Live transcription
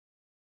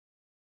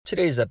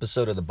Today's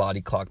episode of the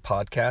Body Clock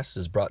Podcast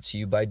is brought to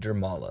you by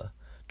Dermala.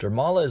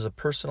 Dermala is a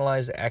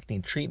personalized acne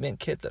treatment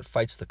kit that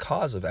fights the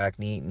cause of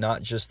acne,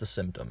 not just the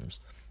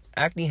symptoms.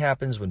 Acne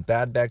happens when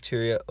bad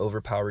bacteria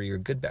overpower your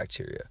good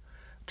bacteria.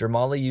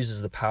 Dermala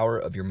uses the power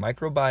of your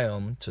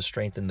microbiome to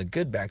strengthen the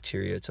good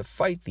bacteria to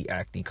fight the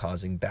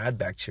acne-causing bad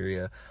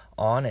bacteria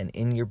on and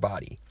in your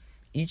body.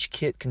 Each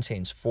kit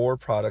contains 4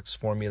 products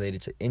formulated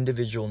to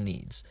individual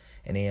needs: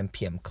 an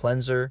AM/PM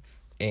cleanser,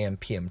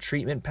 AM/PM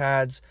treatment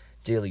pads,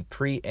 daily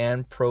pre-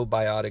 and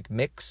probiotic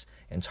mix,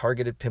 and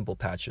targeted pimple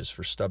patches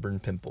for stubborn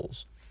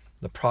pimples.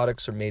 The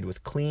products are made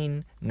with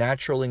clean,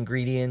 natural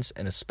ingredients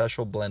and a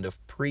special blend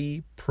of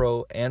pre,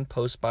 pro, and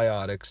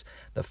postbiotics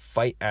that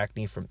fight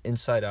acne from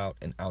inside out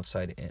and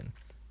outside in.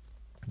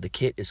 The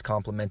kit is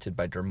complemented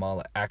by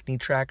Dermala Acne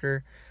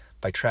Tracker.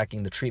 By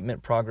tracking the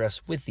treatment progress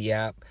with the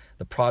app,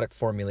 the product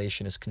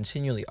formulation is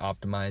continually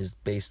optimized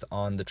based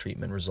on the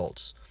treatment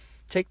results.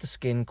 Take the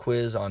skin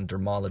quiz on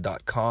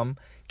dermala.com,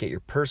 get your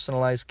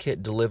personalized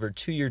kit delivered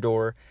to your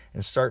door,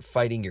 and start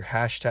fighting your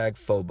hashtag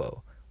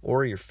FOBO,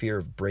 or your fear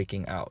of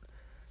breaking out.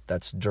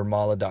 That's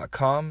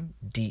dermala.com,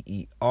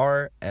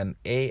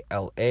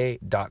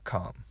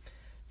 DERMALA.com.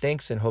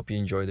 Thanks, and hope you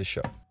enjoy the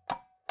show.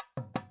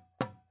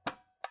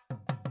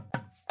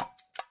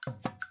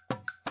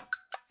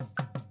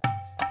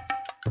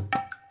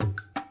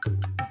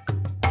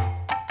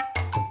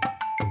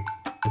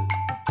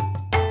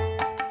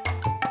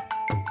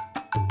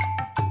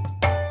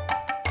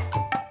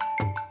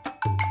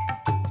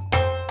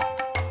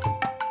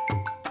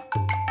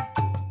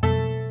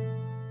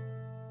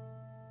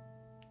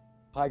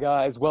 Hi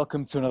guys,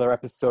 welcome to another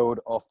episode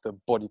of the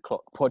Body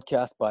Clock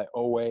Podcast by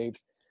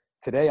O-Waves.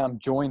 Today I'm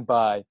joined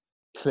by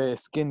Clear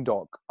Skin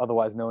Doc,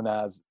 otherwise known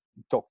as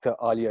Dr.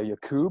 Aaliya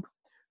Yaqub,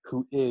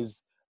 who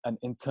is an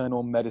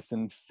internal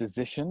medicine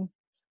physician.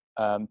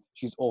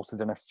 She's also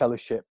done a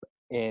fellowship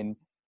in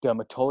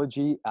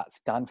dermatology at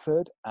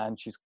Stanford, and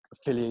she's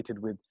affiliated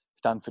with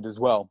Stanford as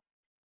well.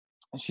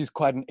 She's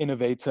quite an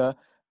innovator,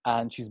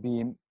 and she's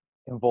been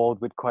involved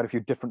with quite a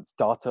few different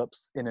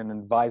startups in an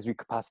advisory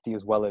capacity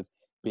as well as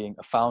being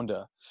a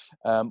founder.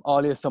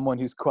 Aaliya is someone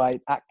who's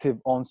quite active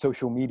on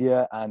social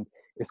media and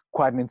is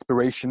quite an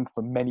inspiration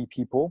for many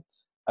people,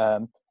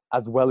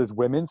 as well as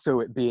women. So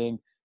it being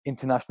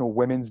International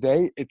Women's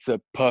Day, it's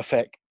a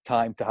perfect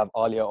time to have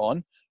Aaliya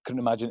on. Couldn't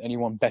imagine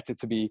anyone better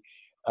to be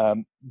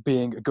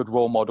being a good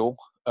role model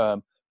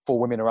for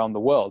women around the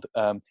world.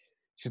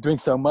 She's doing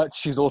so much.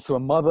 She's also a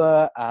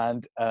mother,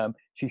 and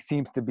she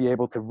seems to be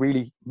able to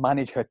really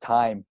manage her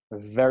time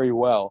very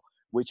well,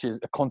 which is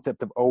a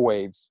concept of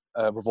O-Waves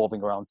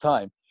revolving around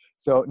time.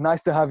 So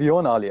nice to have you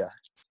on, Aaliya.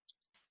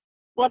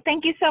 Well,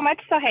 thank you so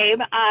much,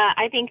 Sohaib.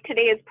 I think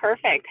today is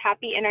perfect.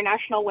 Happy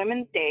International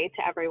Women's Day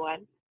to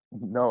everyone.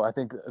 No, I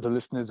think the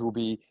listeners will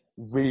be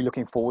really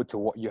looking forward to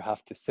what you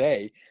have to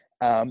say.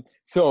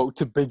 So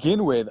to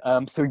begin with,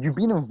 so you've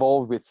been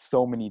involved with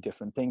so many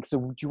different things. So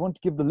would you want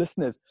to give the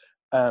listeners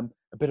a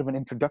bit of an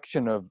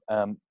introduction of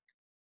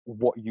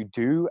what you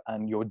do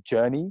and your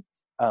journey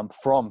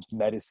from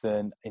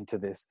medicine into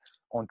this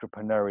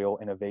entrepreneurial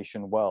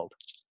innovation world?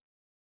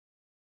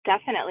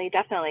 Definitely.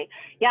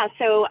 Yeah,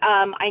 so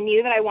I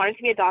knew that I wanted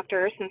to be a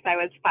doctor since I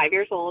was 5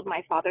 years old.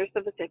 My father's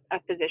a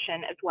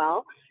physician as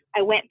well.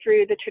 I went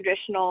through the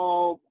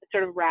traditional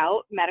sort of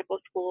route, medical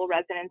school,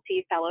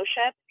 residency,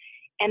 fellowship.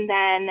 And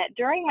then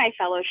during my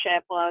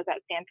fellowship while I was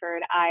at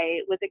Stanford,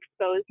 I was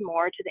exposed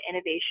more to the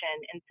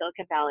innovation in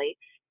Silicon Valley,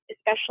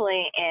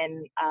 especially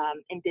in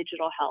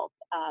digital health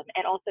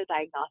and also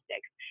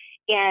diagnostics.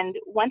 And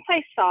once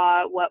I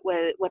saw what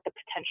the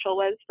potential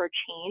was for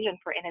change and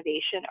for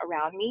innovation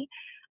around me,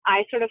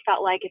 I sort of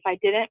felt like if I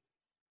didn't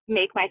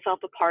make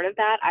myself a part of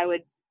that, I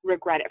would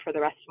regret it for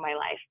the rest of my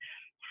life.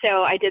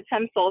 So I did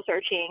some soul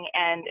searching,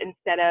 and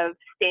instead of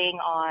staying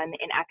on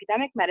in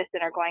academic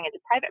medicine or going into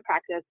private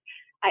practice,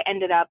 I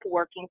ended up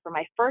working for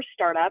my first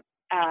startup,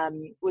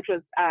 which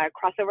was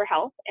Crossover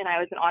Health. And I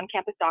was an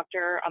on-campus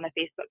doctor on the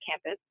Facebook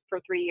campus for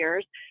 3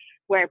 years,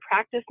 where I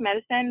practiced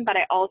medicine, but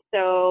I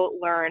also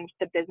learned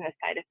the business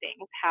side of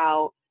things,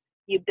 how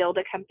you build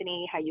a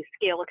company, how you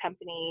scale a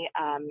company,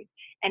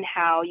 and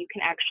how you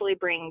can actually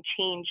bring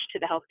change to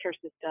the healthcare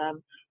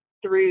system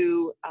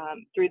through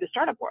the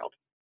startup world.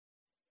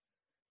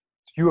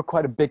 So you were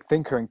quite a big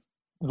thinker and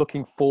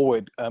looking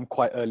forward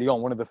quite early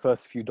on, one of the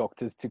first few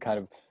doctors to kind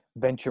of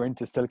venture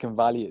into Silicon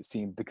Valley, it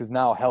seemed, because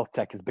now health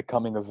tech is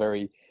becoming a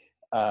very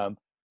a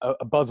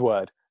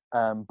buzzword.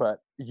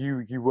 But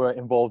you were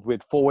involved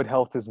with Forward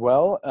Health as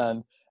well,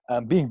 and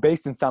being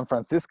based in San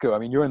Francisco, I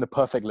mean, you're in the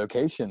perfect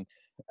location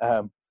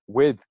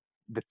with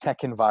the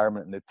tech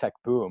environment and the tech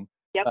boom.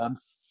 Yep.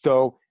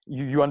 So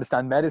you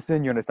understand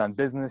medicine, you understand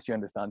business, you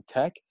understand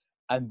tech,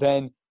 and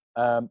then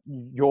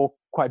you're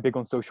quite big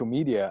on social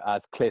media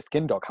as Clear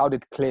Skin Doc. How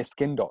did Clear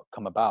Skin Doc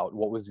come about?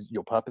 What was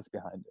your purpose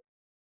behind it?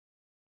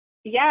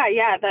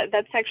 Yeah,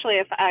 that's actually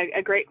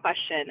a great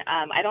question.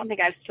 I don't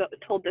think I've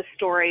told this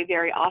story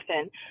very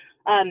often.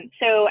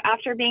 So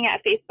after being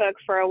at Facebook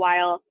for a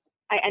while,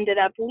 I ended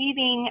up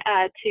leaving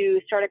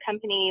to start a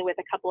company with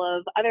a couple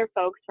of other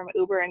folks from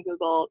Uber and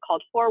Google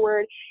called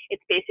Forward.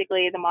 It's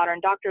basically the modern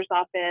doctor's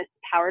office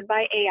powered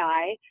by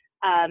AI.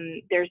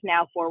 There's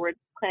now Forward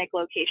clinic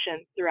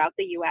locations throughout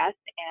the US,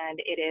 and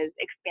it is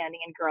expanding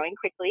and growing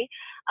quickly.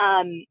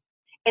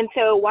 And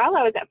so while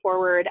I was at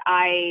Forward,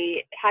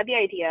 I had the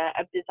idea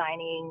of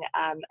designing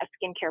a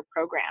skincare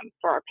program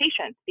for our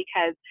patients,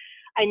 because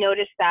I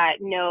noticed that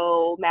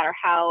no matter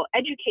how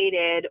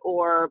educated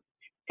or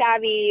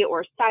savvy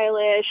or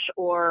stylish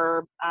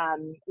or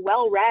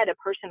well-read a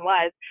person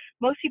was,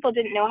 most people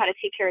didn't know how to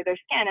take care of their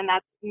skin, and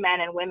that's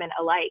men and women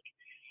alike.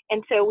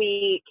 And so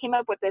we came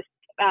up with this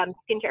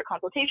skincare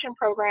consultation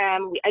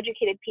program. We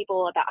educated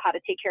people about how to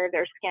take care of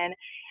their skin.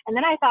 And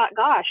then I thought,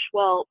 gosh,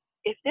 well,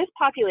 if this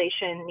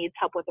population needs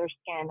help with their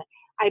skin,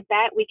 I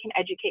bet we can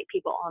educate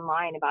people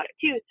online about it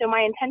too. So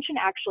my intention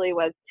actually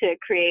was to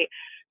create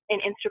an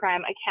Instagram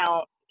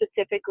account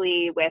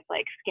specifically with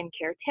like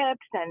skincare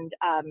tips and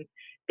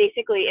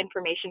basically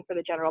information for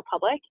the general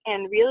public.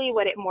 And really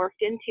what it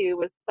morphed into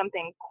was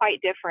something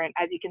quite different,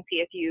 as you can see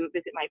if you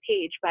visit my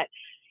page. But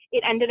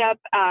it ended up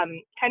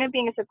kind of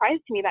being a surprise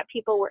to me that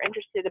people were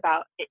interested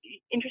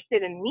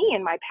in me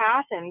and my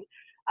path and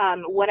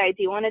what I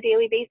do on a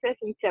daily basis.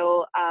 And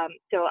so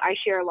I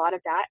share a lot of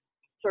that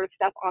sort of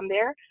stuff on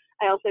there.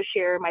 I also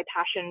share my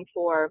passion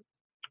for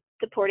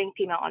supporting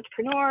female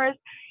entrepreneurs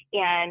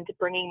and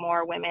bringing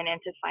more women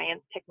into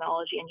science,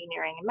 technology,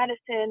 engineering, and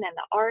medicine, and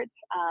the arts.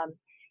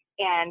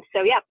 And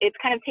so, yeah, it's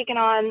kind of taken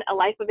on a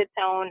life of its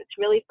own. It's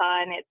really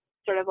fun. It's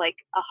sort of like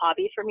a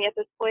hobby for me at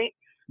this point.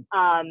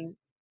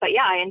 But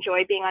yeah, I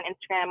enjoy being on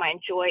Instagram. I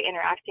enjoy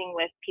interacting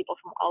with people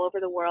from all over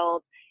the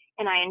world.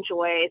 And I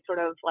enjoy sort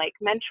of like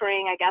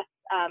mentoring, I guess,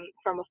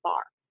 from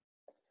afar.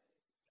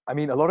 I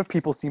mean, a lot of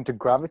people seem to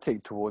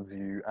gravitate towards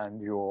you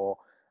and your,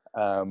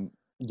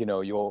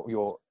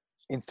 your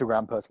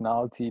Instagram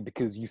personality,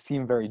 because you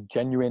seem very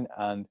genuine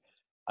and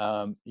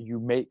you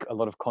make a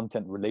lot of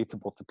content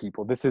relatable to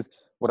people. This is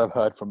what I've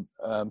heard from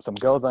some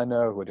girls I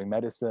know who are doing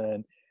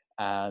medicine,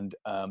 and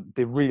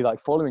they really like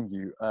following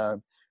you.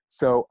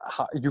 So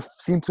you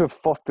seem to have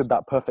fostered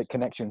that perfect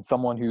connection.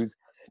 Someone who's,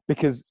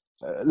 because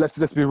let's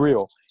be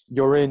real,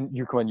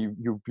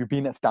 you've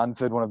been at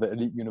Stanford, one of the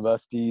elite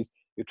universities.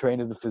 You're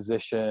trained as a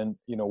physician.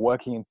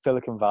 Working in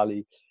Silicon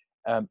Valley.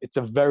 It's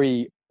a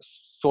very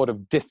sort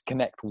of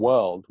disconnect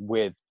world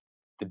with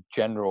the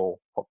general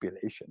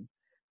population,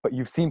 but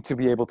you seem to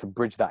be able to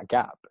bridge that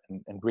gap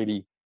and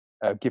really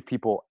give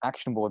people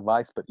actionable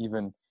advice, but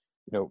even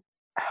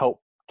help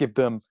give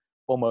them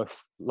almost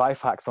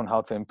life hacks on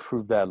how to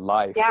improve their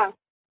life. Yeah.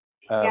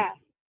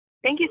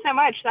 Thank you so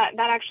much. That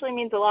actually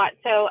means a lot.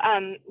 So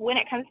when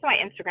it comes to my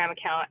Instagram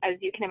account, as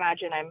you can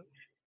imagine, I'm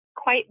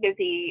quite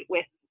busy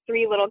with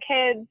 3 little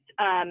kids,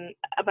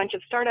 a bunch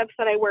of startups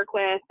that I work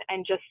with,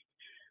 and just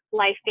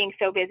life being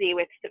so busy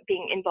with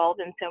being involved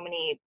in so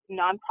many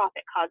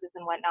nonprofit causes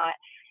and whatnot.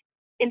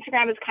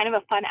 Instagram is kind of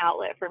a fun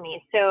outlet for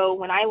me. So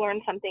when I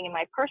learn something in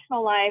my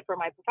personal life or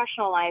my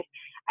professional life,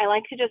 I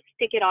like to just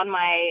stick it on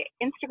my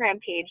Instagram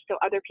page so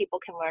other people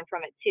can learn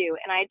from it too.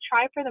 And I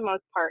try for the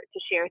most part to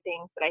share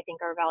things that I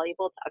think are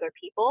valuable to other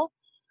people.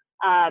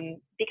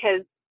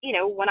 Because,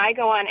 when I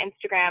go on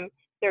Instagram,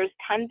 there's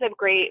tons of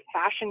great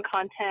fashion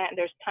content.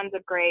 There's tons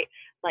of great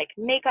like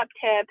makeup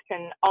tips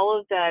and all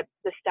of the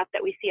stuff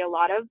that we see a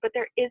lot of, but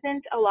there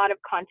isn't a lot of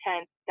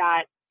content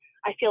that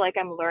I feel like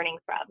I'm learning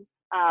from.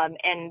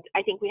 And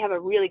I think we have a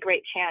really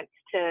great chance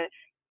to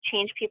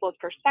change people's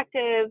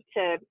perspective,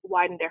 to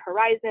widen their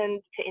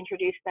horizons, to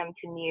introduce them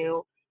to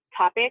new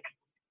topics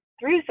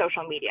through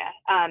social media.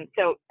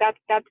 So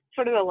that's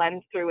sort of the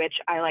lens through which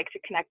I like to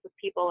connect with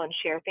people and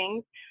share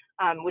things,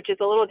 which is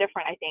a little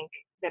different, I think,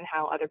 than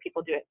how other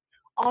people do it.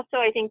 Also,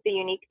 I think the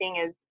unique thing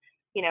is,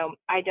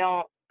 I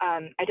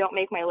don't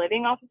make my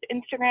living off of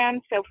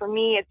Instagram. So for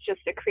me, it's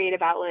just a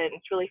creative outlet and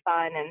it's really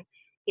fun. And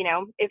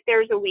if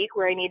there's a week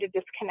where I need to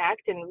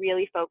disconnect and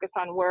really focus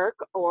on work,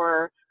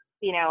 or,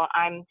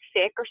 I'm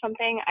sick or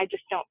something, I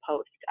just don't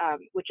post,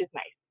 which is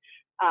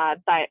nice.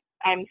 But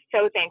I'm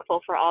so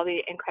thankful for all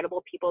the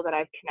incredible people that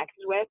I've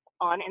connected with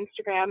on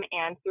Instagram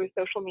and through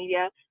social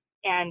media.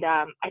 And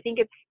I think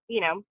it's,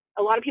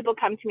 a lot of people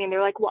come to me and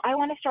they're like, well, I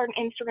want to start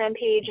an Instagram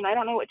page and I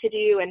don't know what to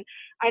do. And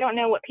I don't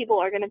know what people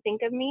are going to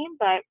think of me.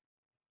 But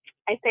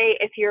I say,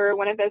 if you're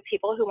one of those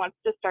people who wants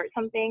to start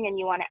something and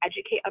you want to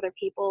educate other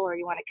people or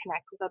you want to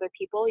connect with other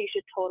people, you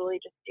should totally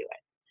just do it.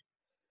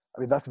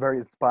 I mean, that's very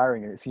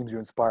inspiring, and it seems you're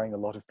inspiring a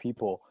lot of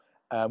people,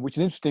 which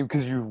is interesting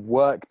because you've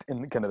worked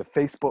in kind of the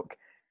Facebook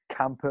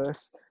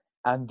campus,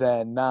 and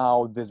then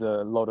now there's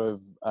a lot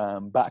of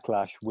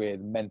backlash with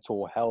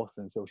mental health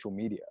and social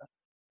media.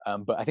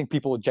 But I think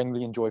people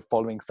generally enjoy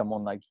following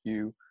someone like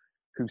you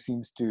who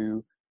seems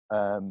to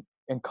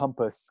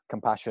encompass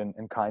compassion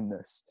and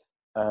kindness,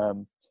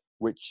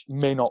 which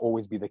may not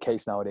always be the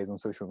case nowadays on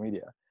social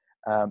media.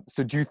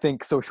 So do you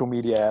think social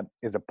media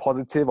is a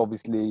positive?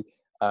 Obviously,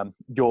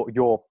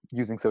 you're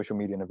using social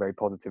media in a very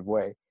positive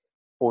way,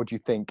 or do you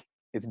think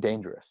it's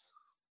dangerous?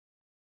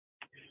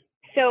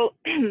 So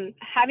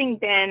having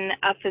been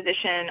a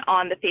physician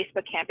on the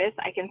Facebook campus,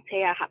 I can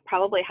say I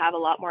probably have a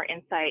lot more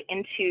insight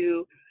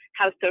into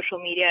how social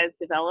media is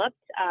developed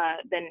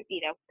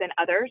than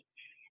others.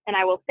 And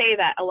I will say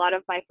that a lot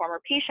of my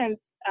former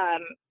patients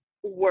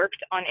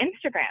worked on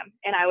Instagram,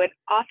 and I would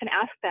often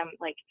ask them,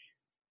 like,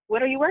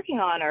 what are you working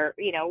on? Or,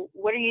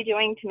 what are you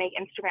doing to make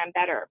Instagram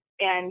better?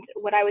 And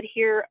what I would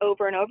hear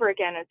over and over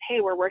again is,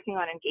 hey, we're working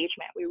on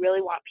engagement. We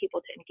really want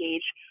people to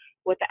engage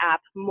with the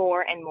app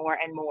more and more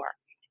and more.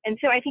 And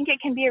so I think it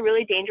can be a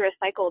really dangerous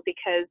cycle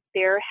because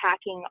they're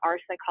hacking our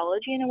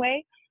psychology in a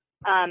way,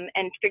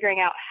 and figuring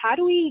out how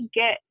do we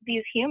get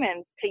these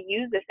humans to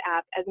use this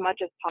app as much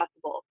as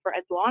possible, for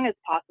as long as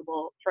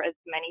possible, for as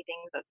many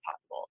things as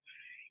possible.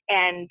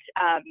 And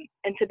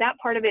so that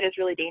part of it is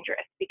really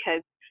dangerous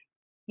because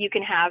you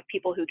can have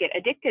people who get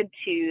addicted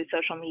to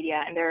social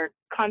media and they're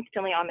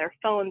constantly on their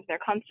phones,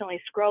 they're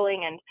constantly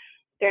scrolling, and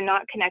they're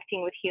not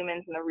connecting with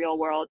humans in the real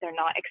world. They're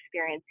not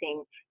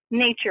experiencing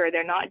nature.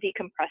 They're not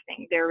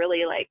decompressing. They're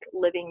really like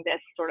living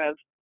this sort of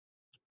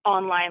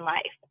online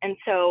life. And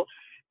so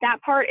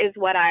that part is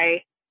what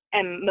I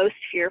am most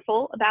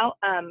fearful about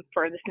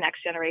for this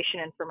next generation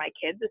and for my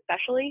kids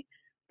especially.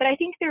 But I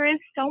think there is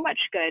so much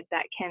good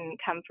that can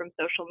come from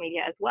social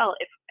media as well.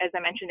 If, as I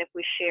mentioned, if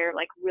we share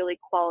like really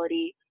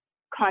quality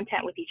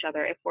content with each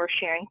other, if we're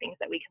sharing things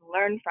that we can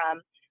learn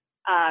from.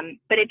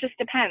 But it just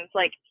depends.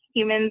 Like,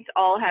 humans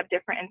all have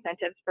different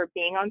incentives for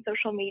being on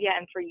social media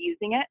and for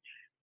using it.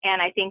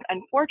 And I think,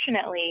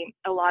 unfortunately,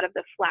 a lot of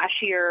the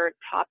flashier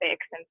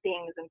topics and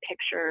things and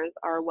pictures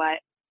are what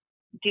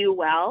do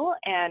well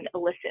and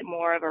elicit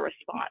more of a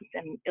response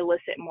and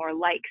elicit more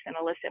likes and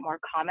elicit more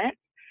comments.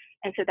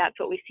 And so that's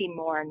what we see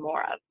more and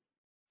more of.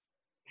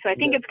 So I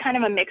think it's kind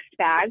of a mixed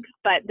bag,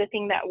 but the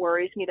thing that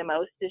worries me the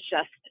most is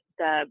just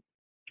the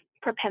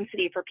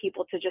propensity for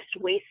people to just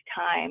waste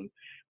time,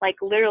 like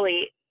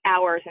literally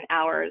hours and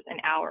hours and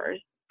hours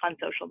on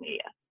social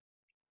media.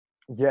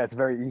 Yeah, it's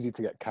very easy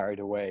to get carried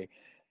away.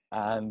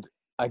 And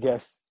I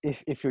guess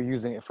if you're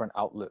using it for an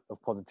outlet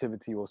of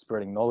positivity or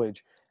spreading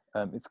knowledge,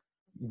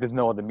 there's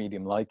no other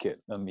medium like it.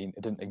 I mean,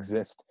 it didn't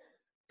exist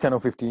 10 or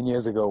 15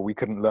 years ago. We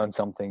couldn't learn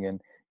something and,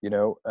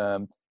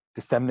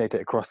 disseminate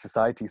it across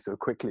society so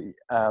quickly.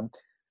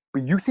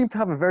 But you seem to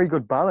have a very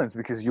good balance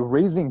because you're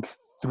raising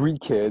 3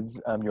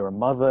 kids. You're a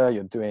mother,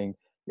 you're doing,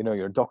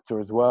 you're a doctor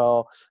as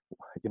well,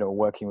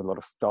 working with a lot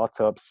of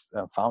startups,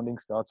 founding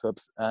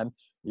startups, and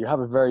you have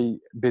a very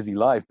busy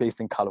life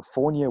based in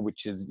California,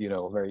 which is,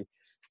 a very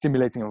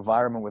stimulating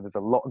environment where there's a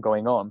lot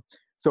going on.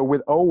 So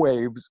with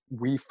O-Waves,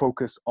 we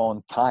focus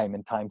on time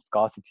and time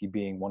scarcity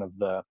being one of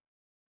the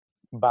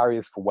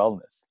barriers for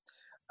wellness.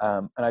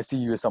 And I see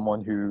you as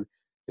someone who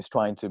is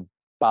trying to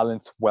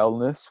balance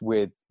wellness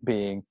with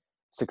being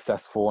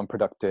successful and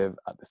productive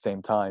at the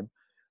same time.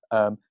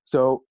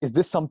 So is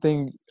this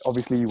something,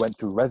 obviously you went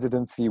through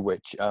residency,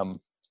 which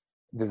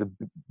there's a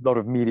lot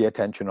of media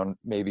attention on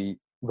maybe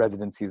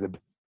residencies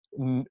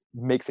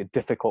makes it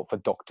difficult for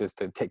doctors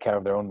to take care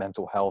of their own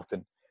mental health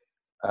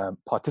and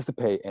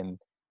participate in,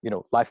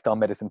 lifestyle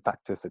medicine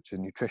factors such as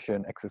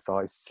nutrition,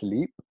 exercise,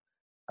 sleep.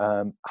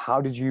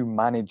 How did you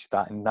manage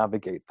that and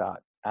navigate that?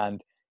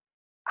 And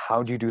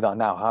how do you do that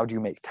now? How do you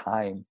make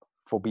time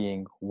for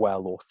being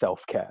well or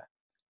self-care?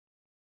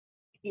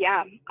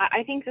 Yeah,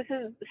 I think this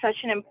is such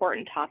an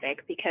important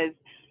topic because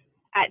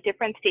at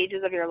different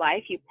stages of your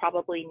life, you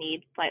probably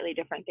need slightly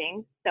different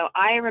things. So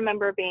I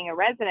remember being a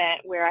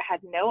resident where I had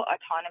no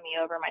autonomy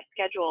over my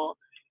schedule,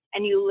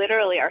 and you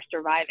literally are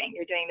surviving.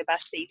 You're doing the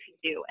best that you can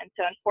do. And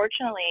so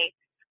unfortunately,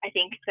 I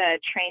think the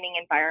training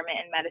environment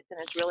in medicine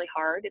is really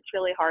hard. It's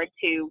really hard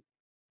to,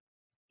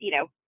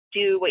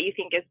 do what you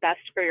think is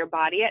best for your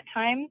body at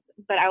times.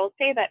 But I will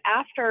say that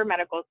after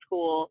medical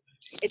school,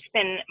 it's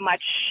been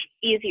much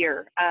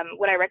easier.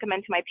 What I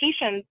recommend to my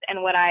patients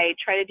and what I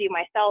try to do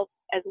myself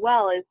as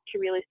well is to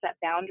really set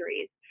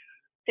boundaries.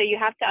 So you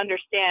have to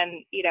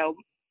understand,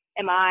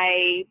 am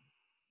I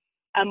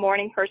a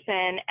morning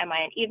person? Am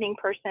I an evening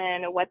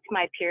person? What's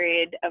my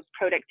period of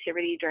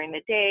productivity during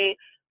the day?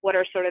 What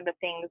are sort of the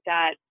things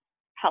that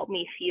help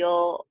me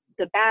feel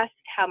the best?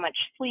 How much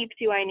sleep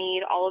do I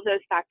need? All of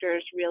those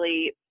factors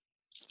really,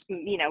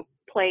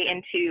 play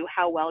into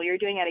how well you're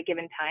doing at a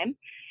given time.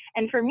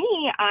 And for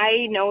me,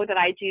 I know that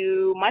I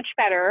do much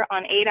better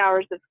on 8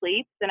 hours of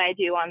sleep than I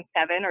do on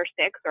 7 or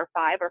 6 or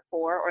 5 or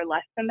 4 or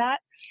less than that.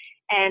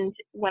 And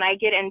when I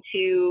get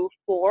into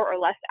 4 or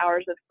less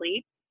hours of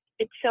sleep,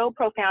 it's so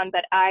profound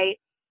that I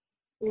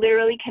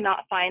literally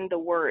cannot find the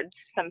words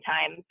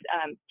sometimes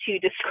to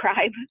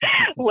describe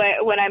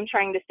what I'm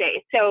trying to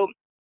say. So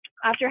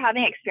after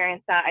having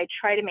experienced that, I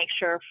try to make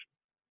sure,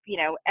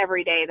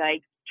 every day that I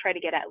try to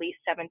get at least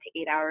 7 to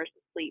 8 hours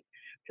of sleep.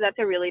 So that's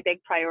a really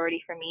big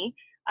priority for me.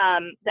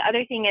 The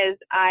other thing is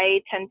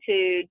I tend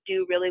to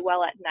do really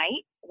well at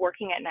night,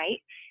 working at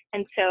night.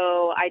 And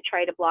so I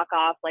try to block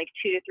off like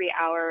 2 to 3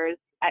 hours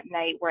at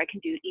night where I can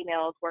do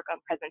emails, work on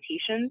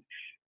presentations,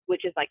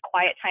 which is like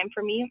quiet time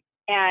for me.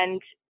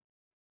 And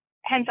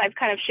hence I've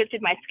kind of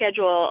shifted my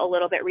schedule a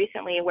little bit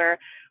recently where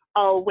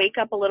I'll wake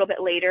up a little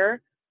bit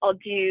later I'll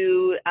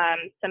do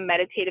some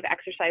meditative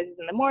exercises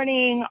in the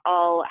morning.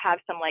 I'll have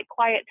some like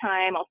quiet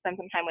time. I'll spend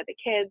some time with the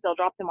kids. I'll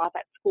drop them off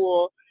at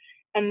school.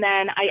 And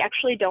then I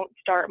actually don't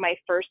start my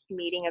first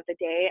meeting of the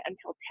day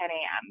until 10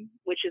 a.m.,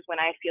 which is when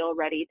I feel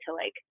ready to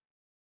like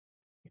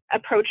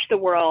approach the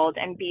world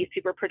and be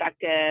super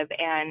productive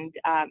and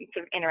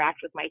sort of interact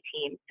with my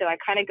team. So I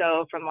kind of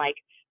go from like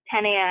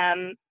 10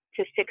 a.m.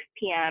 to 6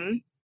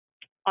 p.m.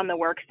 on the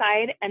work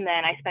side, and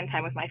then I spend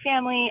time with my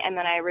family, and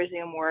then I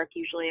resume work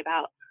usually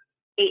about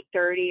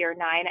 8:30 or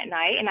 9 at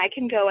night, and I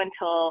can go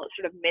until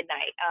sort of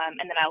midnight,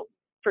 and then I'll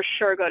for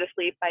sure go to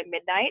sleep by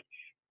midnight.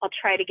 I'll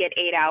try to get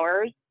 8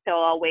 hours, so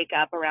I'll wake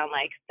up around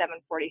like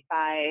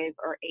 7:45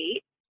 or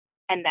 8,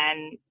 and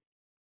then,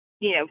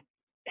 you know,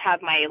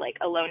 have my like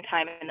alone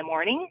time in the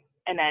morning,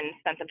 and then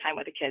spend some time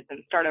with the kids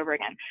and start over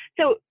again.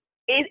 So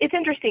it's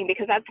interesting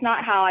because that's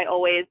not how I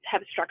always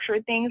have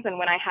structured things, and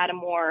when I had a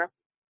more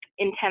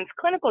intense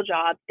clinical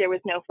job, there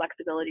was no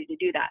flexibility to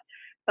do that.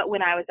 But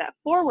when I was at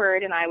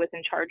Forward and I was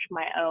in charge of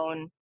my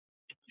own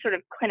sort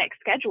of clinic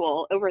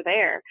schedule over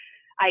there,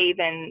 I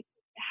even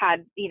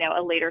had, you know,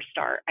 a later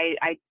start.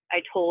 I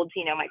told,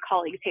 you know, my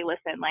colleagues, hey,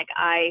 listen, like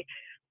I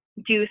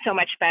do so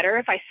much better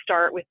if I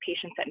start with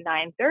patients at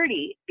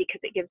 9:30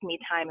 because it gives me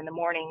time in the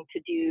morning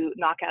to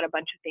knock out a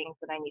bunch of things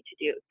that I need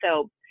to do.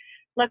 So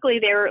luckily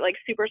they were like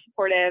super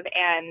supportive,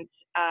 and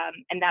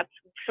that's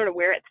sort of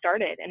where it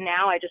started. And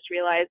now I just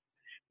realized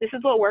this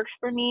is what works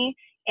for me,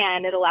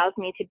 and it allows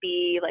me to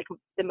be like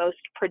the most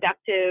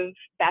productive,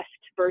 best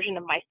version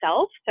of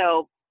myself.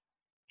 So,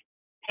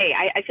 hey,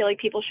 I feel like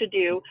people should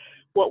do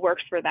what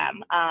works for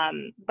them.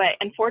 But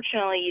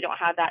unfortunately, you don't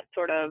have that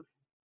sort of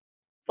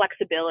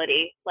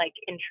flexibility like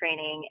in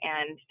training,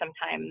 and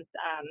sometimes,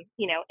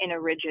 you know, in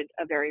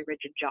a very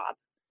rigid job.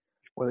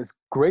 Well, it's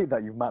great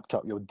that you've mapped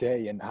out your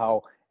day and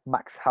how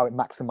it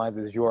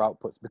maximizes your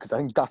outputs, because I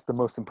think that's the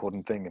most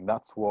important thing. And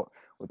that's what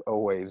with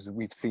O-Waves,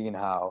 we've seen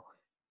how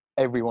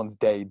everyone's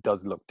day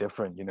does look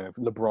different. You know,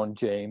 LeBron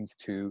James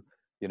to,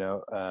 you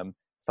know,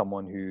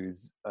 someone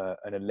who's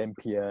an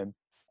Olympian,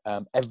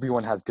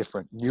 everyone has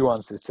different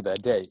nuances to their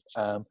day.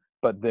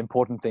 But the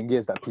important thing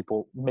is that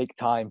people make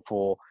time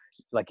for,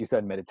 like you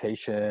said,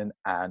 meditation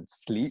and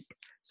sleep.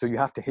 So you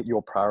have to hit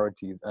your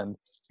priorities. And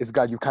it's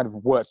glad you've kind of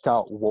worked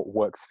out what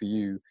works for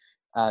you.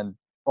 And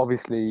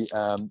obviously,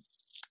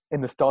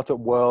 in the startup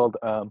world,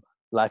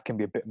 life can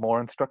be a bit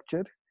more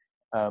unstructured.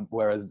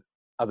 Whereas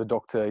as a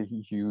doctor,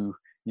 you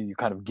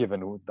kind of given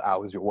the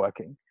hours you're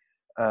working.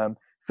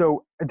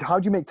 So how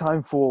do you make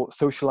time for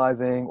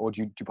socializing, or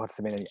do you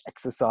participate in any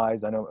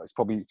exercise? I know it's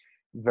probably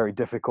very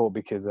difficult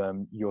because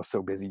you're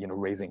so busy. You know,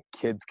 raising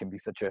kids can be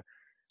such a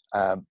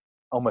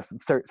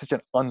such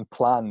an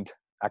unplanned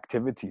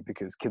activity,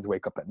 because kids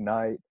wake up at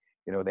night.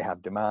 You know, they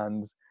have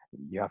demands.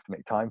 You have to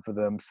make time for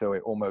them, so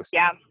it almost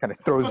kind of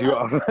throws you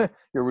off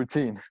your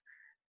routine.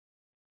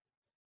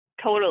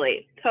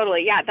 Totally.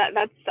 Yeah,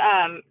 that's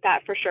that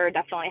for sure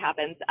definitely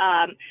happens.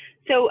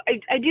 So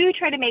I do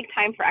try to make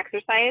time for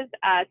exercise.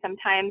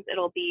 Sometimes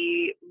it'll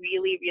be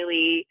really,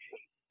 really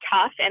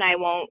tough and I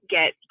won't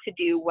get to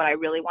do what I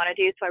really want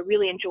to do. So I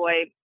really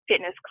enjoy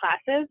fitness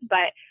classes,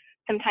 but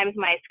sometimes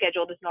my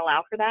schedule doesn't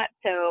allow for that.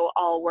 So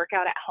I'll work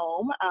out at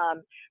home.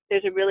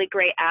 There's a really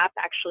great app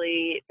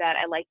actually that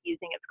I like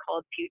using. It's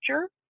called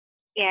Future.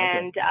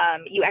 And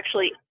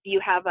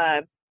you have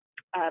a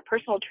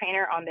personal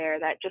trainer on there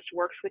that just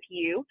works with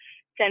you,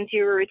 sends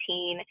you a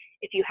routine.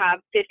 If you have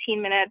 15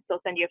 minutes,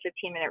 they'll send you a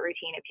 15-minute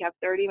routine. If you have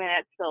 30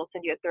 minutes, they'll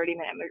send you a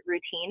 30-minute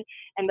routine,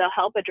 and they'll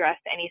help address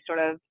any sort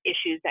of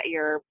issues that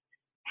you're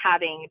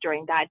having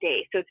during that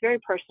day. So it's very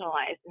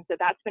personalized. And so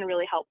that's been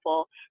really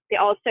helpful. They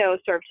also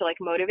serve to like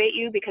motivate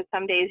you, because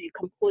some days you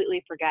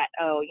completely forget,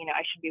 oh, you know,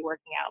 I should be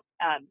working out.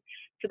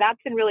 So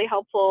that's been really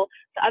helpful.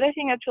 The other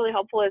thing that's really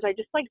helpful is I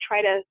just like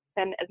try to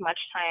spend as much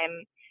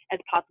time as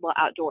possible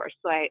outdoors.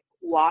 So I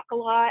walk a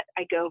lot.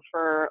 I go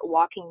for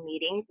walking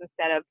meetings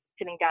instead of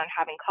sitting down and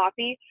having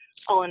coffee.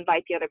 I'll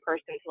invite the other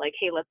person to like,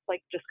 hey, let's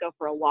like just go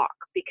for a walk,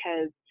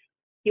 because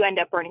you end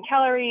up burning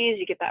calories,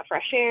 you get that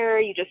fresh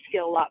air, you just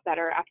feel a lot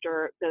better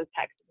after those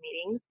types of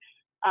meetings.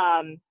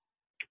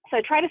 So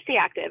I try to stay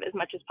active as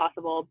much as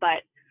possible,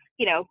 but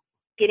you know,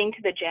 getting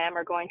to the gym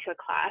or going to a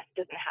class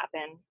doesn't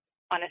happen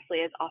honestly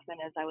as often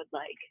as I would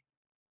like.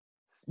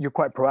 You're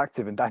quite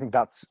proactive, and I think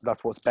that's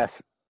what's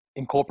best,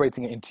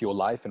 incorporating it into your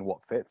life and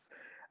what fits.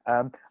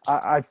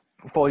 I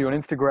follow you on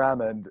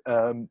Instagram,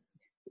 and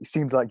it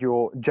seems like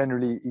you're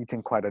generally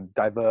eating quite a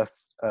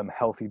diverse,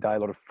 healthy diet,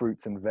 a lot of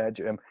fruits and veg.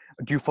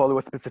 Do you follow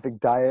a specific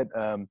diet?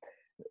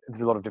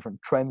 There's a lot of different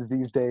trends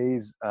these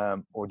days,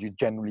 or do you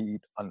generally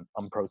eat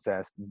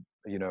unprocessed,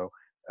 you know,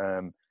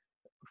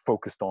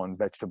 focused on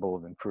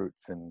vegetables and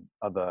fruits and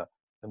other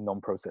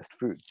non-processed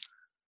foods?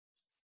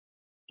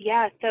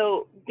 Yeah,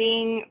 so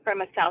being from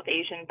a South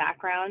Asian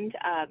background,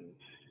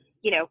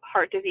 you know,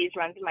 heart disease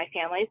runs in my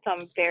family, so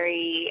I'm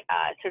very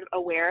sort of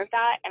aware of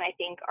that. And I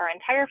think our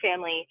entire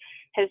family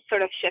has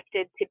sort of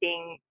shifted to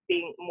being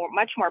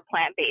much more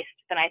plant-based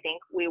than I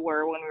think we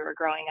were when we were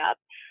growing up.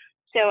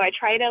 So I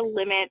try to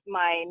limit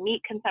my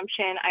meat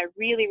consumption. I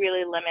really,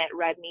 really limit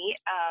red meat,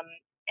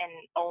 and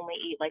only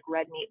eat like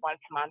red meat once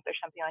a month or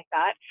something like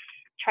that.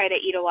 Try to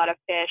eat a lot of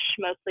fish,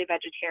 mostly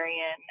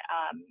vegetarian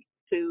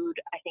food.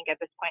 I think at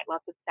this point,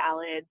 lots of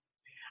salads.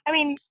 I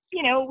mean,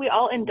 we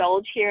all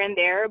indulge here and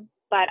there,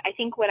 but I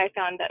think what I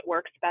found that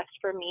works best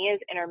for me is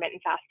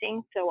intermittent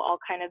fasting. So I'll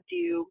kind of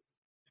do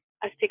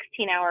a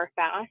 16-hour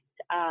fast.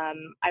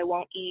 I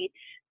won't eat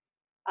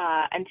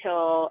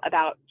until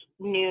about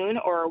noon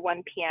or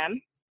 1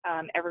 p.m.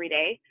 Every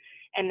day.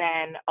 And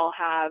then I'll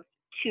have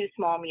 2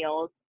 small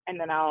meals, and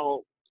then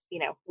I'll,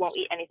 won't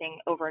eat anything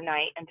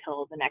overnight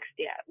until the next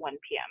day at 1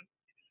 p.m.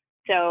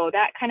 So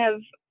that kind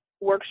of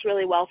works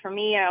really well for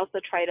me. I also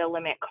try to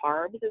limit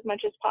carbs as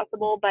much as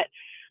possible, but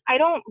I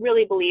don't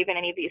really believe in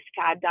any of these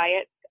fad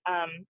diets.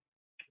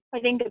 I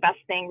think the best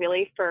thing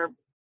really for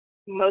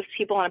most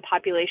people on a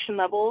population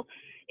level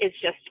is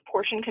just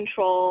portion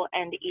control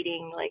and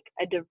eating like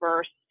a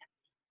diverse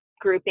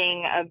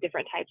grouping of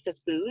different types of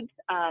foods.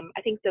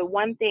 I think the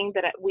one thing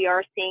that we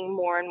are seeing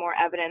more and more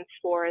evidence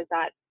for is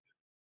that,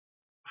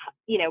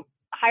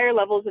 higher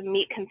levels of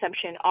meat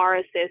consumption are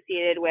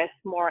associated with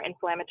more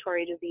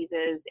inflammatory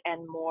diseases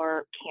and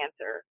more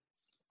cancer.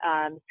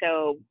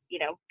 So,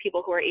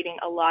 people who are eating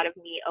a lot of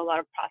meat, a lot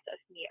of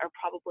processed meat, are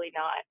probably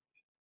not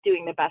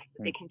doing the best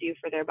that they can do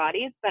for their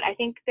bodies. But I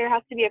think there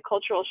has to be a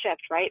cultural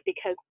shift, right?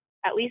 Because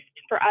at least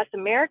for us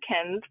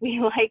Americans, we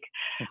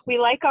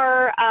like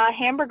our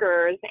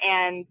hamburgers,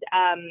 and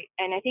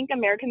I think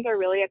Americans are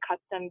really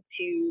accustomed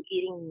to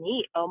eating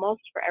meat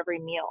almost for every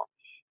meal.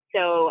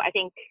 So I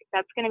think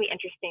that's going to be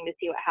interesting to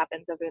see what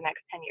happens over the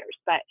next 10 years.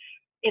 But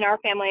in our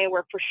family,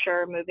 we're for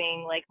sure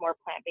moving like more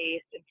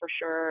plant-based, and for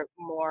sure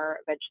more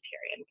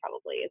vegetarian,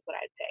 probably, is what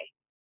I'd say.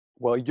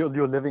 Well,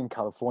 you're living in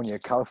California.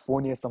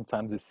 California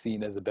sometimes is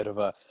seen as a bit of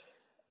a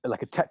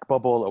tech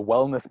bubble, a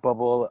wellness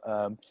bubble.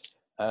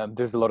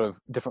 There's a lot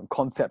of different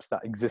concepts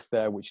that exist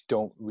there which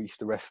don't reach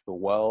the rest of the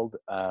world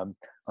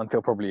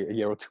until probably a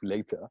year or two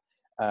later.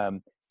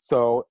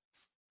 So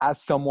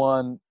as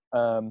someone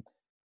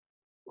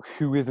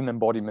who is an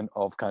embodiment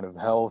of kind of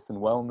health and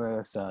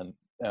wellness and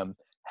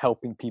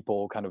helping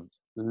people kind of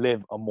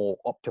live a more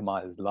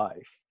optimized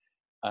life,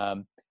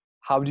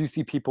 how do you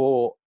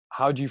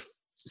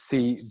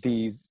see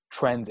these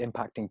trends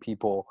impacting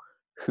people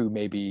who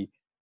maybe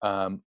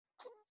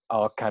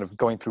are kind of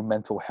going through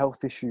mental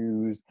health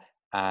issues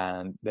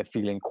and they're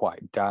feeling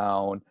quite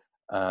down?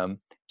 Do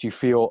you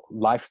feel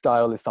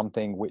lifestyle is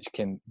something which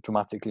can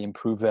dramatically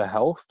improve their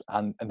health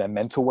and their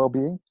mental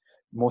well-being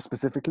more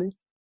specifically?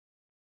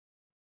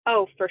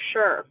 Oh, for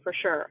sure, for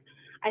sure.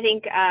 I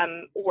think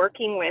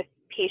working with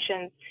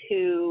patients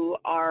who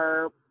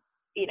are,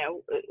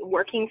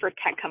 working for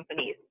tech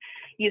companies,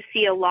 you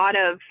see a lot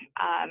of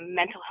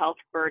mental health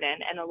burden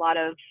and a lot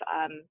of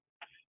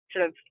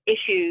sort of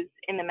issues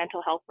in the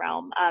mental health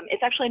realm.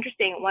 It's actually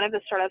interesting. One of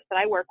the startups that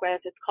I work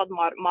with, it's called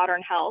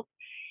Modern Health.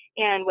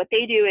 And what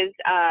they do is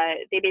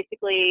they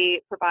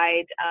basically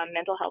provide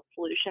mental health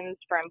solutions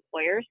for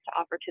employers to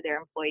offer to their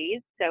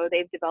employees. So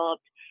they've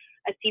developed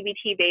a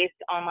CBT-based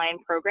online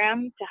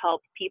program to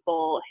help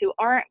people who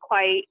aren't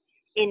quite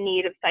in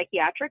need of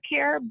psychiatric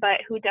care, but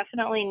who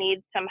definitely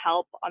need some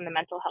help on the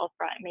mental health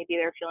front. Maybe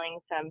they're feeling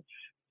some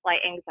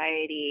slight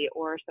anxiety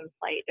or some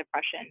slight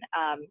depression.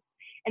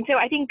 And so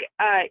I think,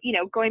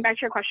 going back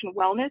to your question,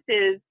 wellness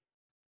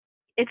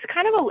it's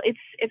kind of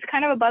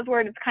a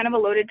buzzword. It's kind of a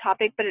loaded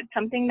topic, but it's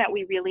something that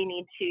we really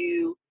need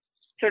to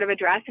sort of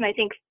address. And I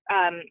think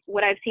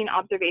what I've seen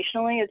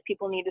observationally is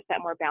people need to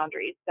set more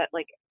boundaries. That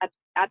like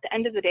at the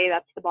end of the day,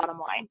 that's the bottom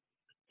line.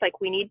 It's like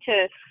we need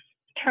to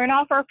turn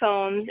off our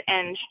phones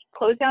and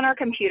close down our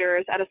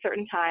computers at a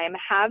certain time,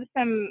 have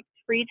some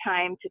free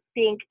time to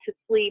think, to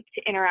sleep,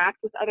 to interact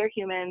with other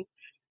humans.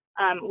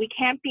 We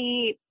can't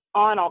be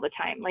on all the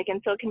time. Like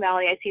in Silicon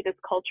Valley, I see this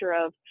culture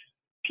of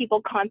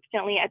people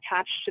constantly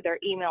attached to their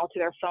email, to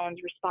their phones,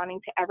 responding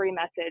to every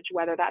message,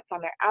 whether that's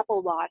on their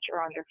Apple Watch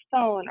or on their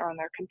phone or on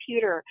their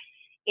computer.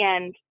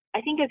 And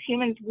I think as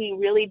humans, we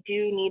really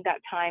do need that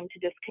time to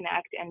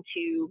disconnect and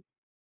to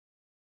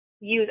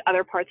use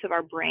other parts of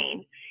our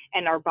brain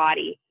and our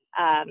body.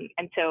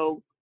 And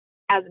so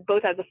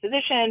both as a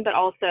physician, but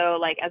also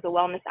like as a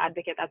wellness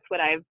advocate, that's what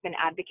I've been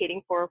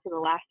advocating for the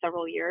last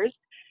several years.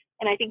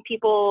 And I think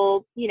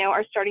people,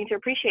 are starting to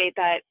appreciate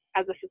that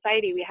as a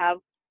society, we have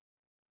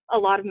a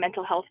lot of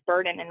mental health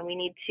burden, and we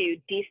need to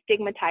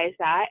destigmatize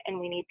that, and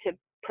we need to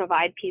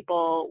provide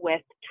people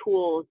with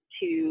tools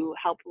to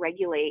help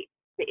regulate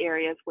the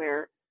areas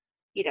where,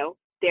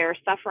 they're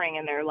suffering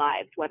in their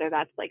lives, whether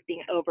that's like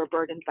being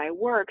overburdened by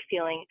work,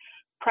 feeling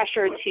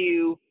pressure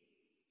to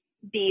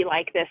be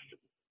like this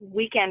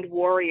weekend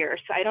warrior.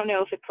 So I don't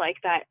know if it's like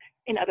that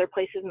in other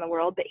places in the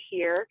world, but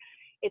here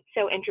it's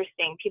so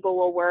interesting. People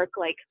will work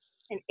like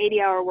an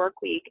 80-hour work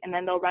week, and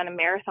then they'll run a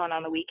marathon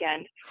on the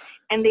weekend,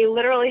 and they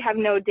literally have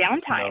no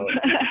downtime.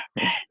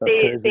 No, that's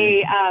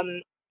crazy.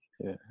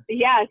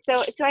 Yeah.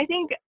 So I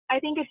think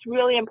it's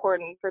really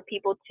important for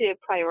people to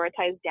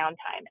prioritize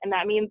downtime, and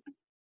that means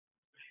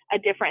a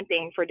different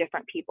thing for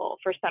different people.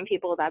 For some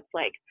people, that's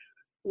like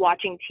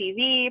watching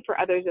TV. For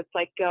others, it's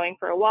like going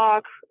for a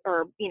walk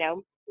or,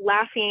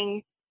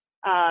 laughing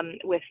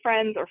with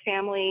friends or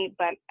family.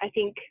 But I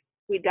think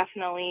we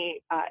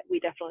definitely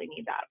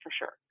need that for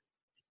sure.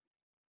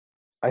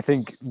 I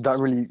think that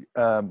really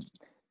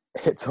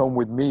hits home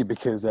with me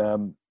because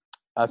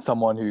as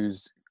someone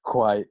who's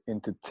quite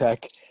into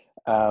tech,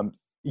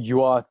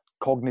 you are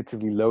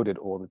cognitively loaded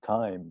all the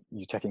time.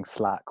 You're checking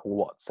Slack,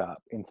 WhatsApp,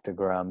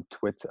 Instagram,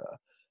 Twitter,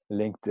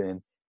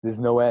 LinkedIn. There's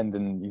no end,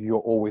 and you're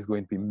always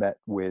going to be met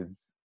with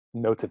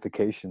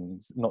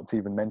notifications, not to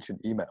even mention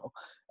email.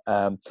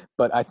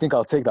 But I think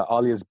I'll take that.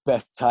 Aaliya's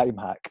best time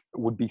hack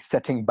would be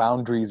setting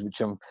boundaries, which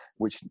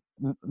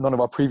none of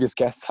our previous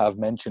guests have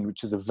mentioned,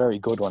 which is a very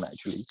good one,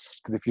 actually.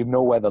 Because if you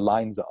know where the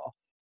lines are,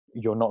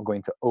 you're not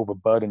going to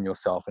overburden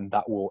yourself, and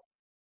that will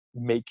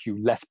make you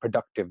less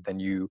productive than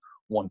you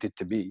want it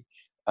to be.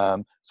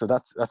 So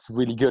that's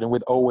really good. And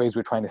with Always,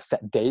 we're trying to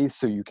set days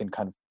so you can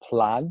kind of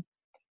plan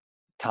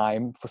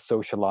time for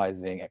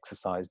socializing,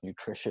 exercise,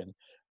 nutrition,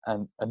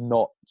 and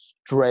not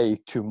stray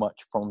too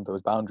much from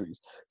those boundaries.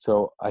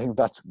 So I think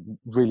that's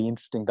really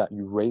interesting that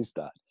you raised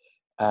that.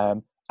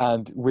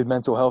 And with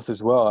mental health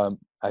as well,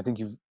 I think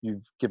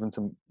you've given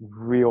some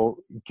real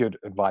good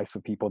advice for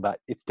people that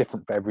it's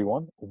different for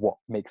everyone, what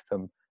makes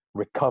them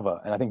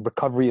recover. And I think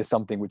recovery is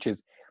something which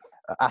is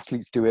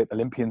athletes do it,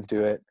 Olympians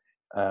do it.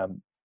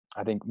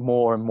 I think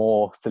more and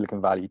more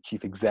Silicon Valley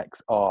chief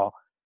execs are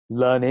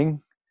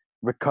learning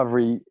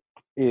recovery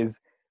is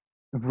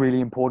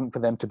really important for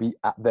them to be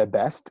at their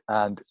best.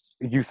 And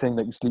you saying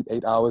that you sleep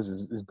 8 hours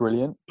is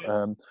brilliant,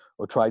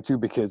 or try to,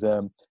 because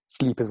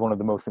sleep is one of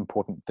the most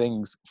important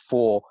things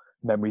for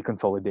memory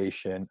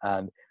consolidation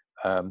and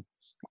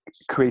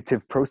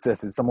creative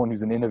processes. Someone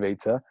who's an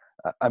innovator,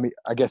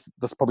 I guess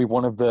that's probably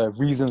one of the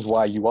reasons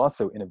why you are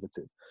so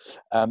innovative.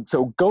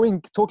 So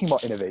talking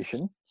about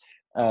innovation,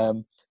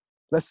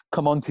 let's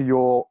come on to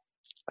your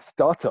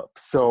startup.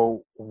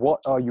 So what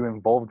are you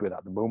involved with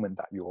at the moment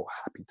that you're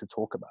happy to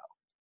talk about?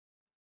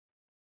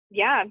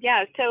 Yeah.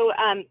 So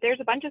there's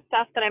a bunch of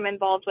stuff that I'm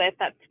involved with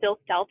that's still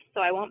stealth,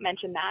 so I won't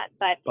mention that.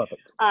 But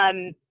Perfect.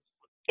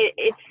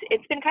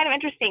 It's been kind of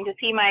interesting to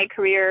see my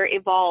career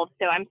evolve.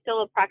 So I'm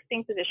still a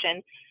practicing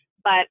physician,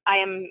 but I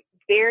am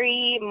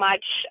very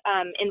much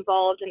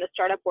involved in the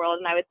startup world,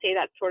 and I would say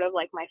that's sort of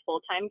like my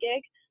full-time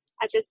gig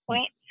at this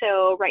point.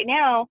 So right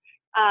now,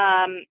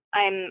 I'm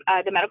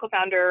the medical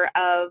founder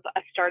of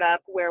a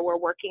startup where we're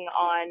working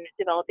on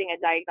developing a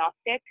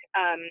diagnostic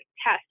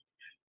test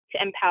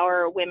to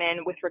empower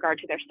women with regard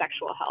to their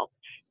sexual health.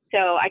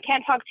 So I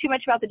can't talk too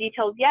much about the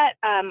details yet.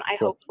 I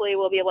hopefully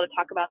will be able to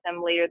talk about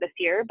them later this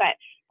year, but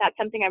that's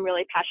something I'm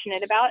really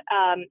passionate about.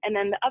 And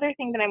then the other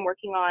thing that I'm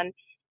working on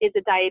is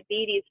a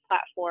diabetes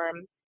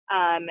platform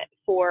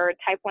for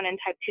type 1 and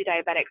type 2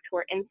 diabetics who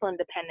are insulin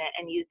dependent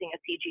and using a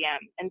CGM.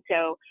 And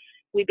so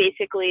we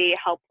basically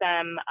help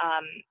them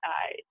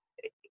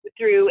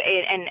through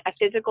a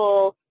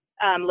physical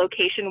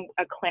location,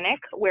 a clinic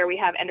where we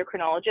have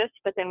endocrinologists,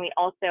 but then we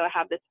also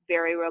have this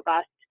very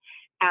robust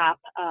app,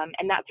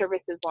 and that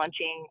service is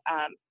launching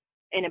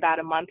in about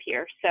a month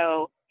here.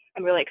 So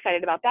I'm really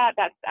excited about that.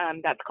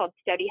 That's called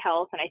Steady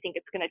Health, and I think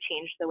it's going to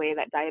change the way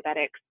that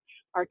diabetics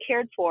are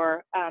cared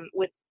for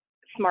with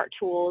smart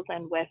tools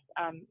and with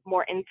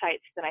more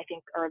insights than I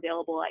think are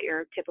available at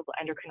your typical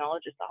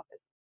endocrinologist office.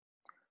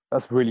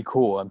 That's really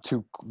cool.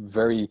 Two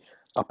very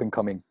up and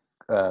coming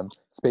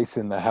space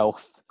in the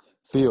health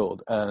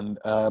field. And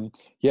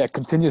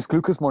continuous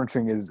glucose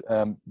monitoring is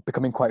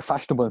becoming quite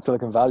fashionable in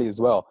Silicon Valley as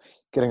well,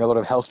 getting a lot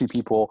of healthy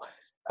people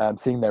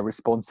seeing their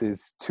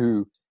responses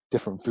to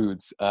different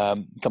foods,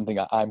 something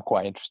I'm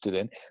quite interested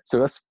in. So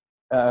that's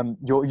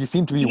you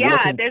seem to be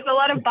working. There's a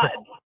lot of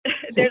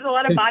there's a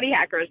lot of body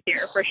hackers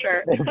here for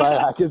sure.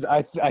 Biohackers,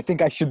 I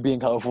think I should be in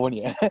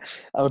California.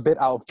 I'm a bit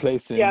out of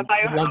place in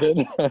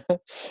London.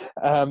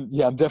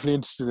 I'm definitely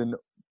interested in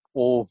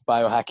all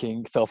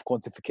biohacking,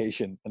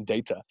 self-quantification, and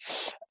data.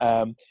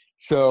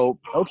 So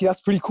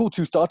that's pretty cool.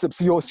 2 startups.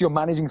 So you're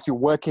managing, so you're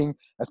working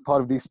as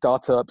part of these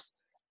startups,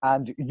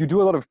 and you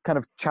do a lot of kind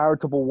of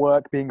charitable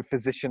work, being a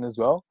physician as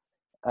well.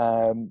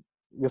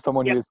 You're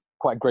someone who is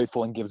quite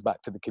grateful and gives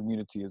back to the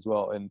community as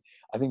well. And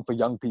I think for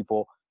young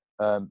people,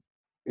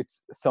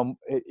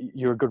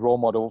 you're a good role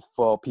model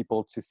for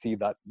people to see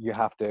that you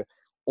have to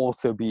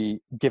also be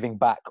giving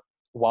back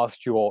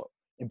whilst you're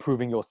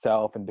improving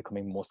yourself and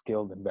becoming more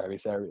skilled in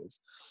various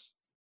areas.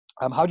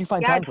 How do you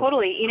find time? Yeah,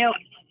 totally.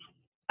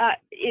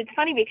 It's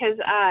funny because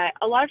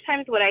a lot of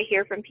times what I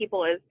hear from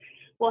people is,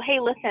 well, hey,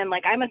 listen,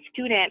 like I'm a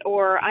student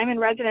or I'm in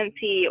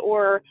residency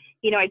or,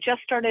 I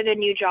just started a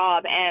new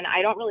job and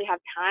I don't really have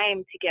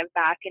time to give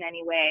back in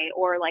any way,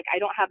 or like I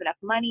don't have enough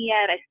money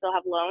yet, I still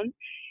have loans.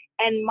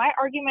 And my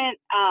argument,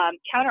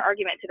 counter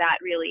argument to that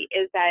really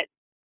is that,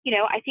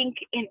 I think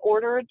in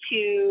order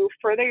to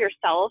further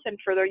yourself and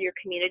further your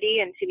community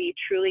and to be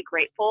truly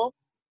grateful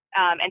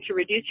and to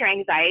reduce your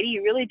anxiety,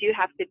 you really do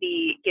have to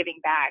be giving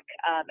back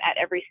at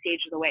every stage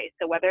of the way.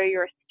 So whether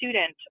you're a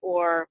student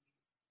or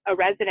a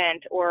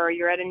resident or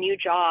you're at a new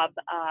job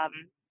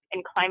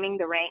and climbing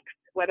the ranks,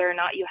 whether or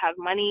not you have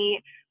money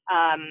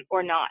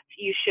or not.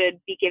 You should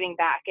be giving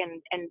back,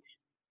 and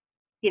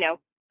you know,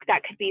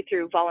 that could be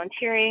through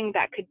volunteering,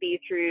 that could be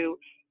through,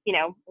 you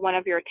know, one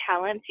of your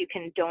talents. You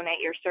can donate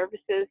your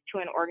services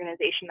to an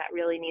organization that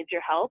really needs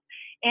your help.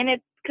 And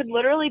it could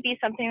literally be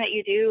something that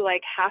you do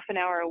like half an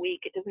hour a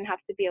week. It doesn't have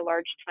to be a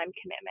large time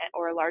commitment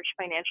or a large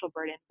financial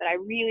burden, but I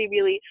really,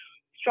 really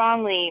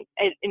strongly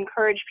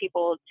encourage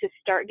people to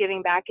start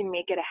giving back and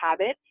make it a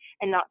habit,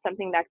 and not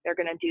something that they're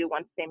going to do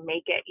once they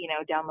make it, you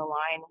know, down the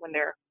line when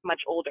they're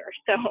much older.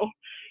 So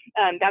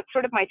that's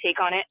sort of my take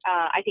on it.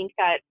 I think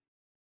that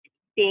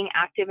being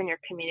active in your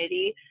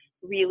community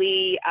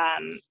really,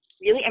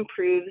 really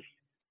improves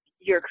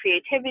your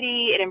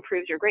creativity. It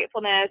improves your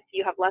gratefulness.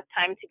 You have less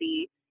time to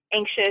be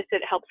anxious.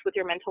 It helps with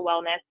your mental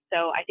wellness.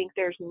 So I think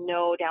there's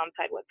no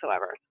downside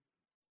whatsoever.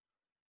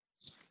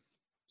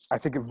 I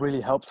think it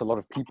really helps a lot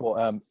of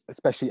people,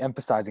 especially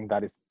emphasizing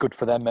that it's good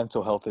for their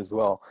mental health as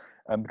well,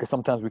 because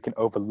sometimes we can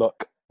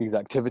overlook these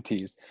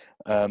activities.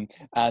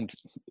 And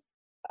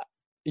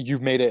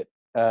you've made it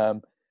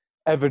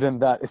evident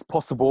that it's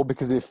possible,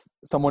 because if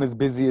someone as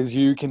busy as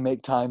you can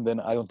make time, then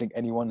I don't think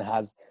anyone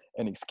has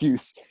an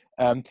excuse.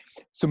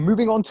 So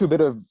moving on to a bit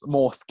of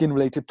more skin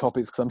related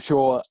topics, because I'm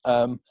sure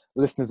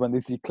listeners, when they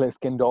see Clear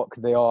Skin Doc,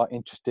 they are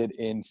interested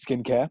in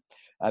skincare.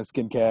 And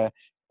skincare,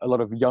 a lot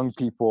of young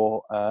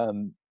people,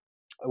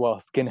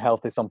 skin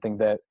health is something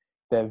that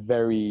they're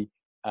very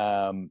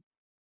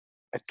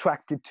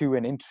attracted to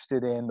and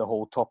interested in, the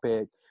whole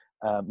topic,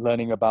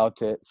 learning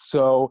about it.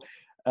 So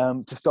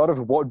to start off,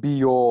 what would be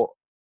your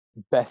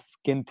best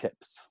skin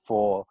tips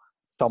for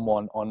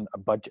someone on a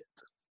budget?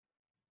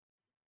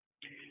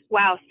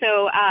 Wow.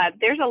 So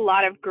there's a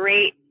lot of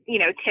great, you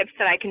know, tips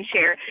that I can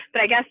share,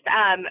 but I guess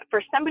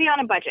for somebody on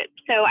a budget,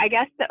 so I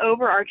guess the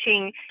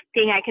overarching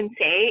thing I can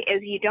say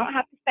is you don't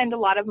have to spend a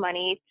lot of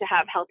money to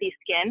have healthy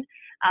skin.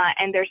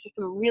 And there's just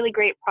some really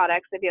great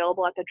products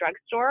available at the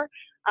drugstore.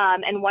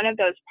 And one of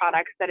those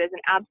products that is an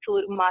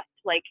absolute must,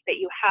 like that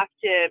you have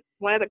to,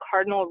 one of the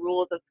cardinal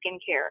rules of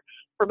skincare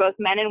for both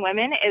men and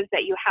women is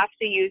that you have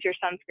to use your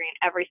sunscreen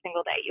every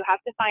single day. You have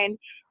to find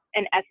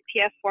an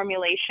SPF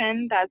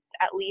formulation that's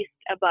at least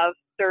above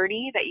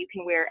 30 that you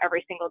can wear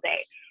every single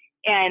day.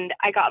 And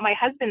I got my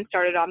husband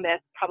started on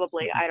this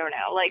probably, I don't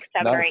know, like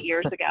 7 or 8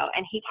 years ago.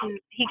 And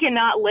he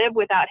cannot live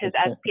without his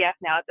SPF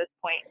now at this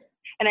point.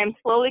 And I'm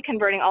slowly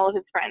converting all of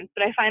his friends.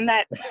 But I find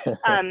that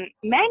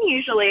men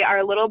usually are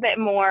a little bit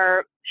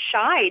more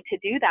shy to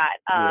do that.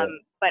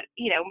 But,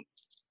 you know,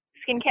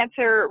 skin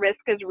cancer risk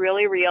is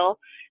really real.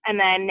 And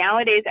then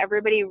nowadays,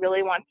 everybody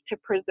really wants to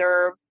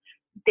preserve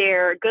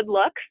their good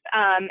looks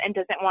and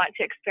doesn't want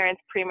to experience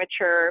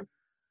premature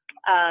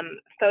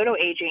photo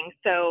aging.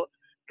 So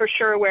for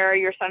sure, wear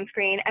your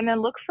sunscreen, and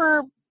then look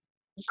for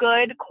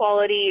good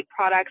quality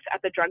products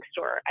at the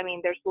drugstore. I mean,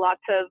 there's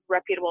lots of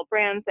reputable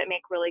brands that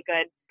make really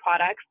good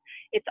products.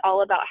 It's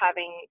all about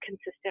having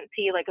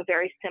consistency, like a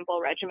very simple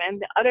regimen.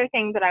 The other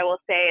thing that I will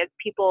say is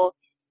people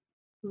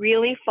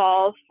really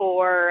fall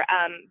for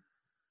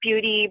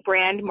beauty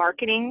brand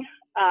marketing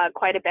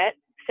quite a bit.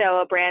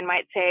 So a brand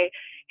might say,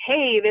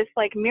 hey, this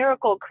like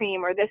miracle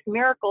cream or this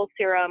miracle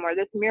serum or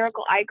this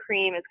miracle eye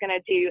cream is going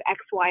to do X,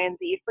 Y, and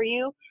Z for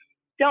you.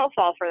 Don't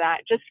fall for that.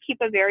 Just keep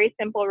a very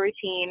simple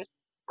routine.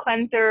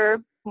 Cleanser,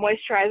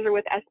 moisturizer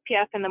with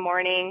SPF in the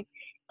morning,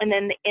 and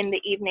then in the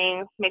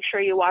evening, make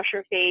sure you wash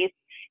your face.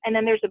 And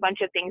then there's a bunch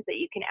of things that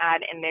you can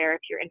add in there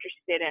if you're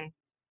interested in,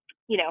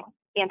 you know,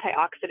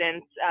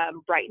 antioxidants,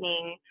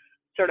 brightening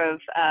sort of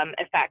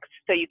effects.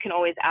 So you can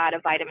always add a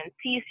vitamin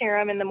C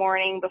serum in the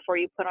morning before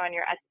you put on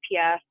your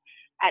SPF.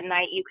 At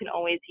night, you can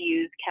always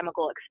use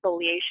chemical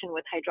exfoliation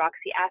with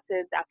hydroxy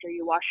acids after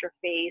you wash your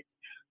face.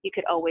 You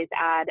could always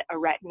add a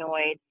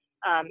retinoid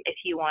if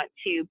you want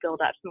to build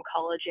up some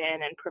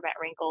collagen and prevent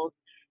wrinkles.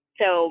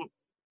 So,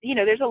 you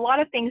know, there's a lot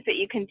of things that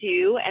you can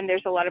do, and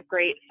there's a lot of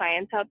great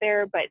science out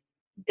there, but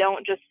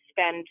don't just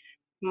spend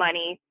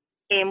money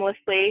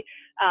aimlessly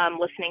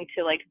listening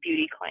to like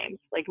beauty claims.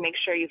 Like, make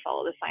sure you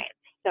follow the science.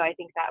 So I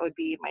think that would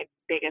be my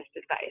biggest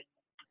advice.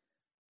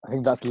 I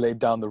think that's laid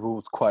down the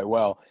rules quite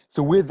well.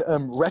 So with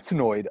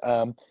retinoid,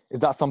 is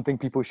that something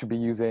people should be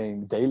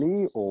using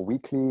daily or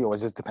weekly, or it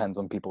just depends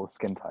on people's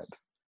skin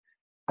types?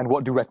 And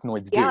what do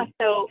retinoids do? Yeah,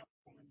 so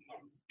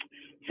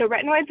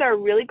retinoids are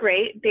really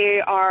great.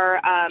 They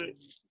are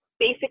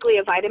basically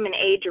a vitamin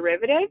A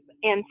derivative.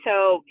 And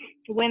so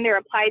when they're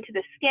applied to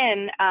the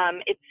skin,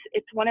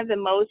 it's one of the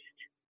most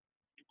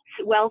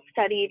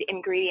well-studied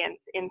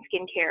ingredients in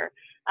skincare.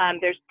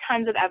 There's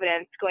tons of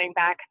evidence going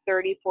back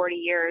 30, 40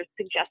 years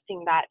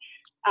suggesting that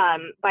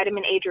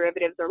vitamin A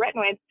derivatives or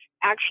retinoids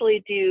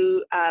actually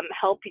do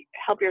help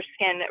your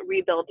skin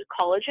rebuild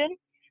collagen.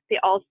 They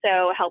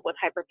also help with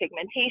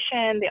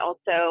hyperpigmentation. They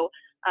also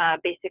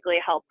basically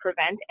help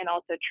prevent and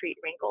also treat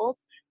wrinkles,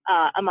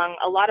 among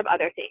a lot of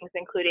other things,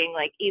 including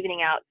like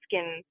evening out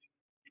skin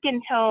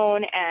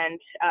tone and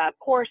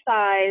pore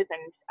size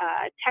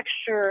and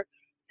texture.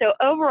 So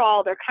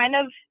overall, they're kind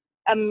of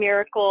a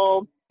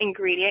miracle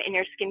ingredient in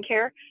your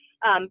skincare.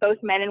 Both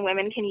men and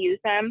women can use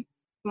them.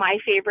 My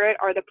favorite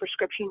are the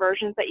prescription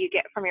versions that you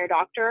get from your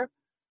doctor.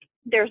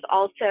 There's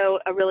also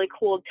a really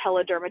cool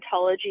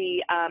teledermatology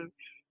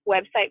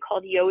website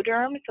called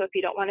Yoderm. So if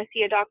you don't want to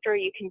see a doctor,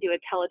 you can do a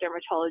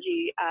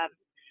teledermatology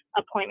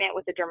appointment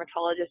with a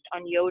dermatologist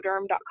on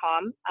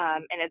yoderm.com.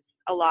 And it's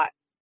a lot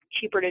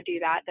cheaper to do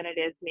that than it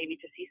is maybe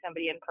to see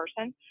somebody in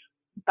person.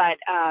 But,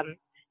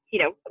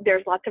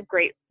 there's lots of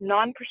great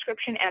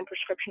non-prescription and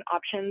prescription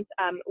options.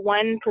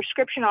 One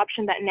prescription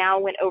option that now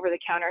went over the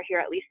counter here,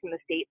 at least in the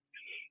States,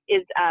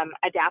 is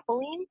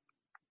adapalene.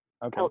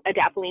 Okay.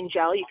 Adapalene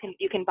gel. You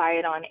can buy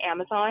it on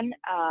Amazon.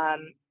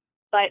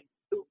 But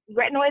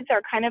retinoids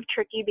are kind of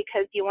tricky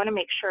because you want to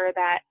make sure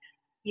that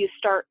you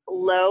start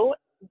low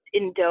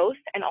in dose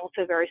and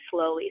also very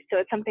slowly. So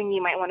it's something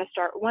you might want to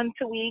start once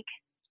a week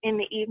in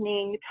the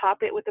evening,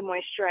 top it with a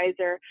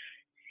moisturizer,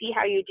 see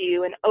how you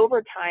do, and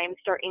over time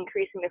start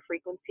increasing the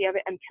frequency of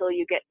it until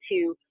you get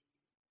to,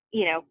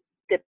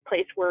 the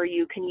place where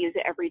you can use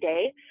it every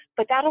day.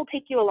 But that'll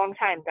take you a long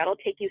time. That'll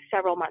take you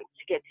several months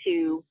to get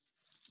to,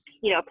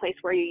 a place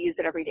where you use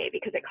it every day,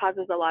 because it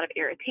causes a lot of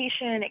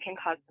irritation. It can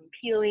cause some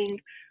peeling.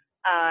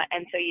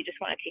 And so you just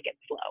want to take it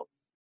slow.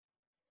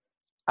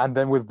 And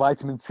then with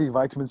vitamin C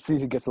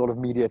gets a lot of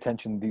media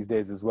attention these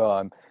days as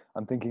well.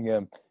 I'm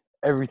thinking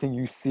everything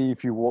you see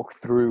if you walk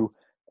through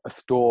a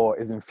store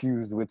is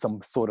infused with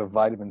some sort of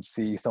vitamin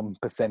C, some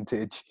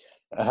percentage.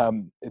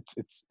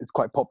 It's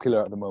quite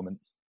popular at the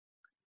moment.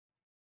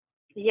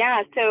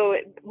 Yeah, so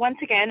once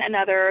again,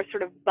 another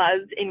sort of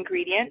buzz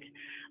ingredient.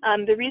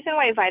 The reason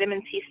why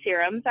vitamin C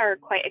serums are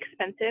quite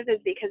expensive is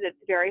because it's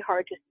very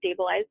hard to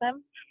stabilize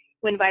them.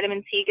 When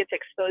vitamin C gets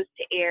exposed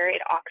to air,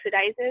 it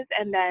oxidizes,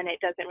 and then it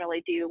doesn't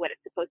really do what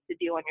it's supposed to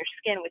do on your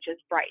skin, which is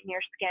brighten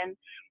your skin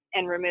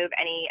and remove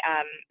any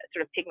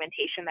sort of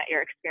pigmentation that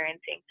you're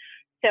experiencing.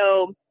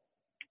 So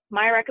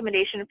my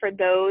recommendation for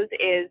those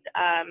is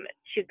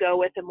to go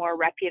with a more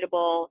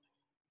reputable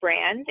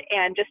brand.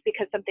 And just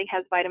because something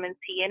has vitamin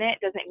C in it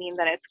doesn't mean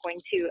that it's going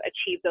to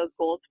achieve those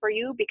goals for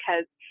you,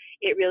 because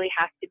it really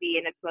has to be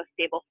in its most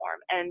stable form.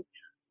 And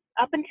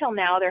up until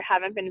now, there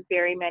haven't been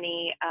very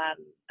many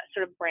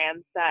sort of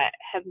brands that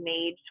have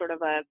made sort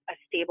of a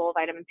stable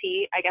vitamin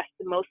C. I guess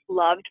the most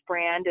loved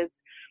brand is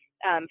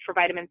for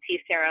vitamin C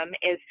serum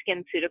is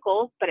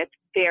SkinCeuticals, but it's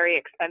very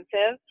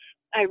expensive.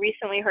 I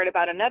recently heard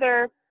about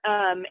another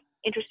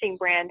interesting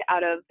brand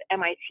out of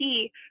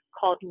MIT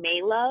called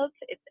Maelove.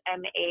 It's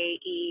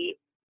MAE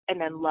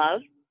and then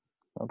Love.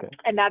 Okay.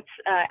 And that's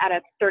at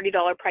a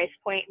 $30 price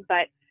point,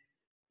 but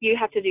you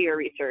have to do your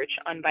research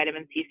on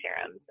vitamin C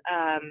serums.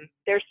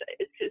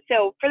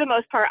 So for the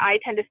most part, I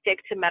tend to stick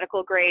to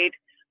medical grade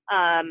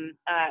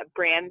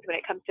brands when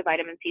it comes to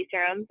vitamin C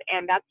serums,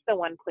 and that's the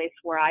one place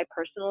where I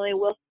personally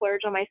will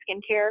splurge on my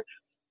skincare.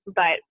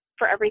 But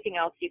for everything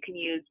else, you can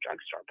use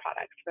drugstore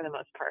products for the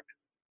most part.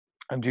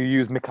 And do you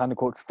use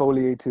mechanical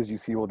exfoliators? You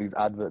see all these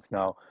adverts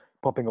now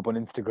popping up on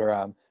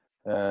Instagram,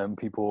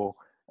 people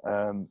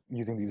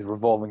using these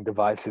revolving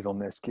devices on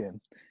their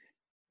skin.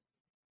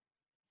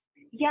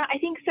 Yeah, I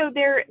think so.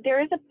 There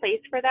is a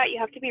place for that. You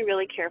have to be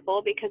really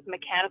careful because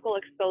mechanical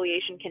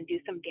exfoliation can do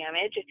some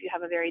damage if you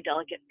have a very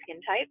delicate skin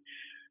type.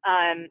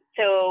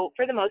 So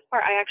for the most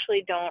part, I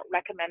actually don't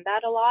recommend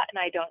that a lot, and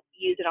I don't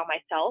use it on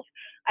myself.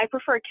 I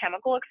prefer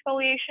chemical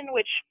exfoliation,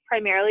 which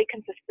primarily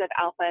consists of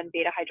alpha and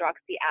beta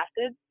hydroxy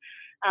acids.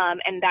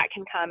 And that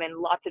can come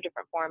in lots of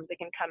different forms. It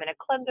can come in a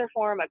cleanser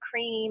form, a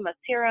cream, a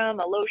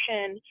serum, a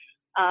lotion.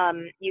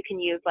 You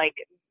can use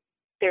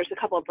there's a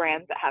couple of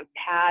brands that have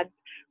pads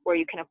where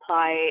you can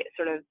apply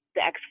sort of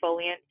the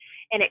exfoliant,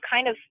 and it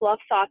kind of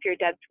fluffs off your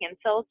dead skin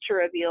cells to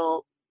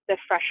reveal the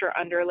fresher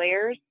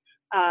underlayers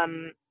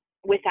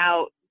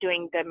without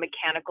doing the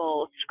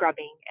mechanical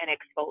scrubbing and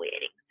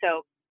exfoliating.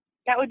 So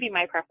that would be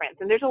my preference.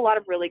 And there's a lot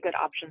of really good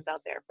options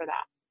out there for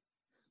that.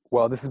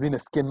 Well, this has been a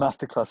skin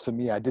masterclass for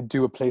me. I did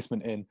do a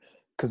placement in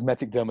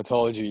cosmetic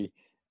dermatology.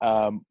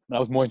 I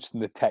was more interested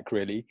in the tech,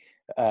 really,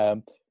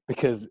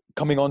 because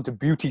coming on to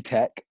beauty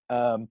tech.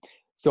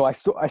 So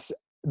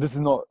this is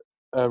not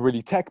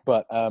really tech,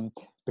 but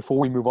before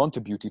we move on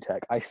to beauty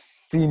tech, I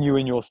seen you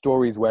in your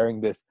stories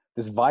wearing this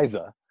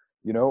visor,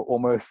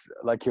 almost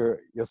like you're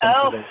some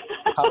sort of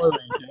Power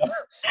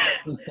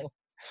Ranger.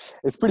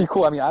 It's pretty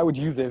cool. I mean, I would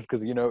use it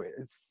because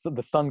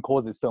the sun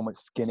causes so much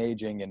skin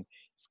aging,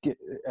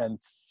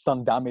 and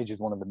sun damage is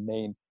one of the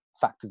main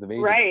factors of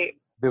aging. Right.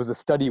 There was a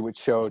study which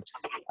showed,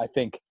 I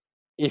think,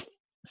 if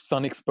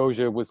sun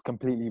exposure was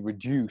completely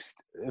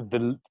reduced,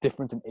 the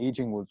difference in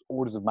aging was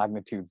orders of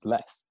magnitudes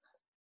less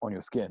on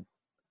your skin.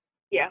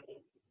 Yeah.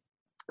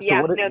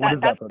 So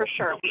that's for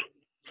sure.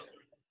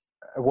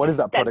 What is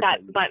that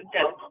product?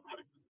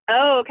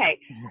 Oh, okay.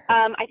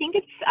 I think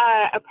it's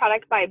a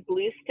product by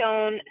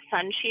Bluestone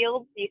Sun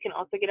Shields. You can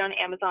also get on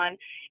Amazon.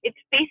 It's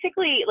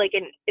basically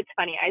it's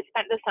funny. I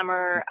spent the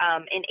summer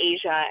in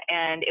Asia,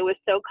 and it was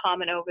so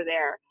common over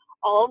there.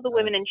 All of the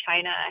women in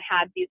China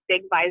had these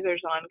big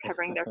visors on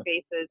covering their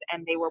faces,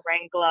 and they were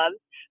wearing gloves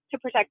to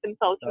protect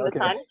themselves from the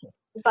sun.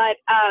 But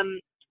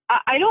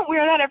I don't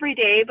wear that every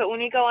day, but when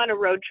we go on a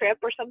road trip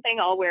or something,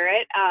 I'll wear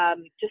it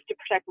just to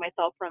protect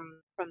myself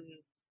from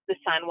the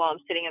sun while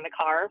I'm sitting in the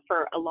car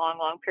for a long,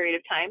 long period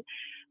of time.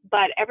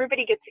 But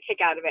everybody gets a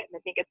kick out of it, and I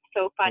think it's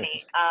so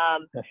funny.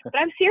 But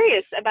I'm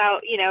serious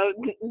about,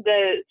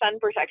 the sun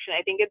protection.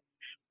 I think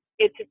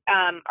it's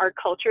our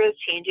culture is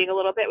changing a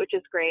little bit, which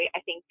is great.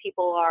 I think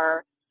people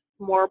are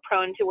more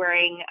prone to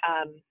wearing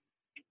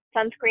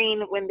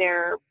sunscreen when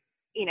they're,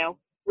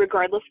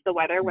 regardless of the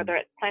weather, whether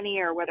it's sunny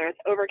or whether it's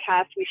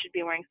overcast, we should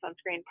be wearing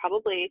sunscreen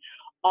probably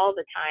all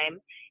the time.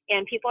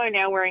 And people are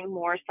now wearing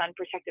more sun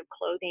protective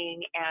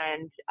clothing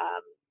and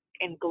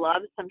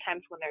gloves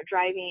sometimes when they're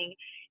driving.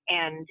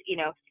 And,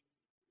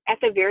 at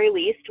the very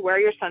least, wear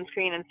your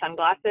sunscreen and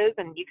sunglasses,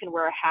 and you can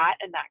wear a hat,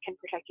 and that can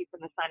protect you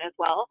from the sun as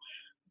well.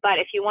 But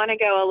if you want to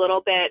go a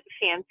little bit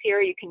fancier,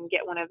 you can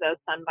get one of those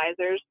sun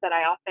visors that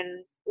I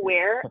often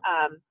wear.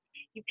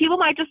 People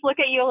might just look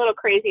at you a little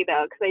crazy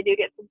though, because I do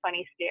get some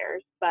funny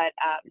stares. But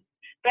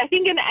I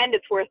think in the end,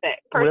 it's worth it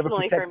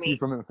personally for me.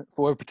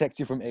 Whatever protects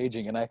you from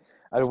aging, and I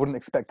wouldn't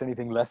expect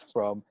anything less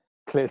from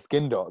Clear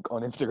Skin Doc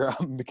on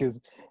Instagram,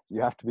 because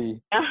you have to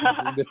be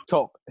the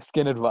top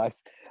skin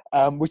advice,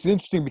 which is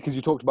interesting because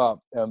you talked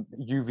about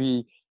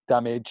UV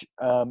damage.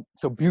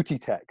 So beauty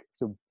tech,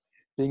 so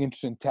being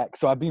interested in tech.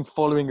 So I've been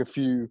following a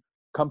few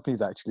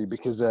companies actually,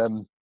 because I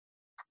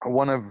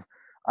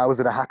was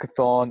at a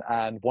hackathon,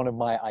 and one of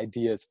my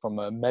ideas from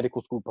a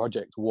medical school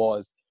project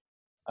was,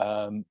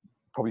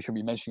 probably shouldn't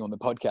be mentioning on the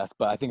podcast,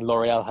 but I think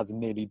L'Oreal has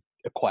nearly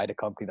acquired a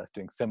company that's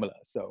doing similar.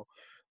 So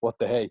what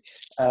the hey?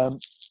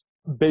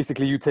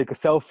 Basically, you take a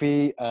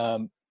selfie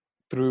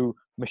through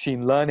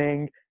machine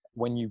learning.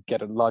 When you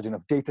get a large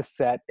enough data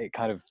set, it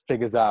kind of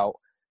figures out,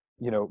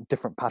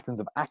 different patterns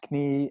of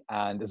acne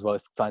and as well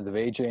as signs of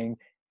aging,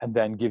 and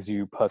then gives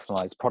you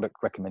personalized product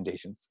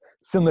recommendations,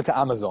 similar to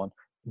Amazon.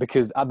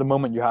 Because at the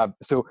moment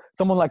so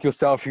someone like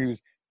yourself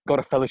who's got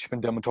a fellowship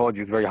in dermatology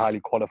is very highly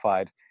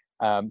qualified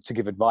to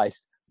give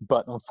advice.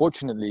 But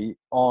unfortunately,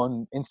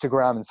 on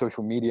Instagram and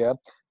social media,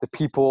 the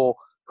people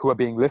who are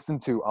being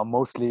listened to are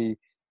mostly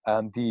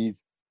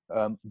these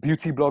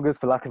beauty bloggers,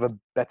 for lack of a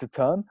better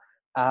term,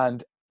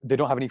 and they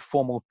don't have any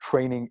formal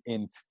training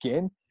in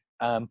skin.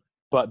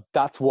 But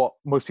that's what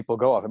most people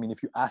go off. I mean,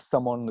 if you ask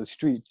someone on the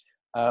street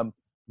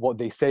what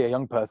they say, a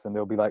young person,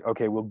 they'll be like,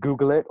 okay, we'll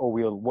Google it, or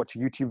we'll watch a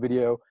YouTube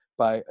video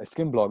by a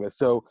skin blogger.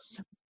 So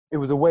it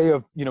was a way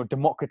of,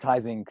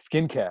 democratizing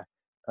skincare,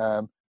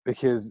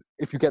 because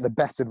if you get the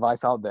best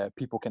advice out there,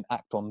 people can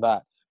act on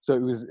that. So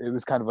it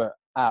was kind of an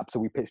app. So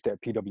we pitched it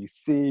at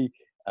PwC.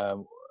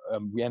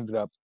 We ended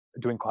up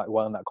doing quite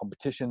well in that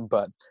competition,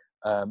 but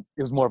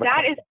it was more of a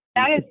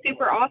that is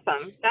super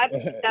awesome. That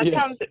yeah.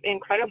 Sounds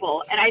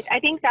incredible. And I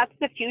think that's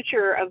the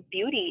future of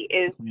beauty,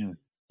 is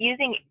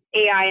using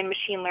AI and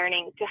machine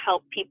learning to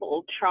help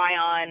people try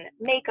on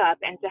makeup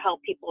and to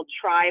help people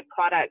try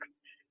products,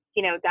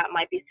 that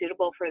might be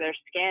suitable for their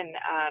skin.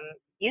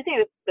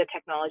 Using the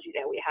technology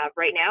that we have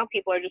right now,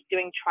 people are just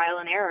doing trial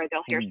and error.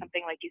 They'll hear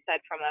something, like you said,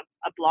 from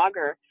a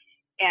blogger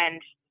and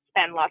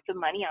spend lots of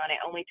money on it,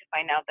 only to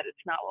find out that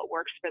it's not what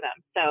works for them.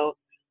 So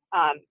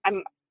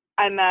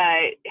I'm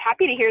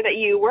happy to hear that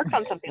you worked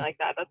on something like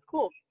that. That's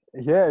cool.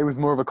 Yeah, it was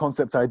more of a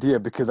concept idea,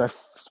 because I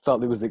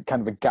felt there was a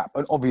kind of a gap,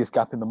 an obvious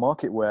gap in the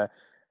market where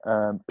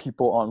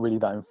people aren't really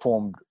that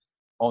informed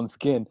on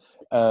skin.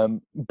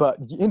 But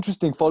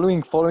interesting,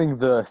 following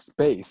the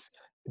space,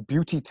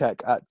 beauty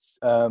tech at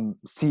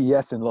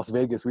CES in Las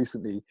Vegas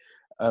recently,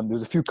 there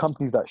was a few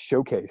companies that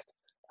showcased.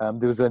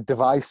 There was a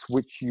device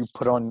which you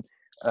put on,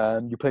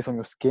 you place on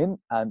your skin,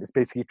 and it's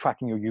basically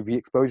tracking your UV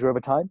exposure over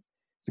time,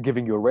 so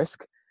giving you a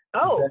risk.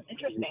 Oh,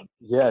 interesting.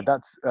 Yeah,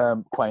 that's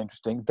quite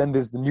interesting. Then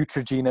there's the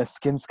Neutrogena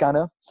skin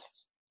scanner,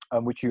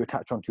 which you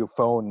attach onto your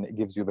phone, and it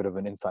gives you a bit of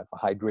an insight for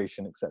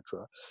hydration,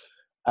 etc.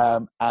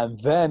 And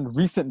then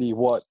recently,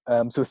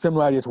 so a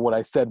similar idea to what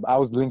I said, I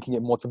was linking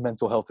it more to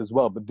mental health as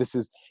well. But this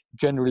is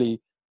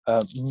generally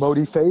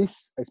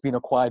Modiface. It's been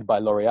acquired by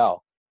L'Oreal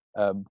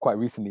quite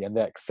recently, and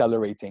they're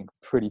accelerating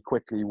pretty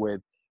quickly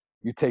with,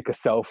 you take a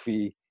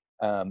selfie,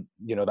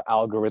 the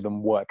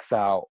algorithm works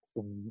out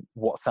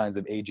what signs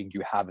of aging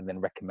you have and then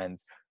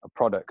recommends a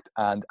product.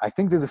 And I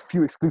think there's a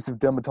few exclusive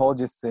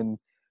dermatologists in,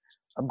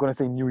 I'm going to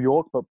say New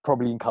York, but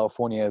probably in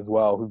California as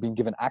well, who've been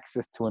given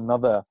access to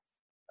another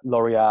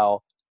L'Oreal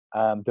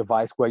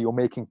device where you're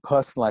making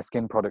personalized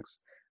skin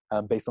products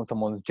based on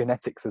someone's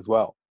genetics as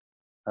well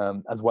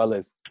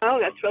as. Oh,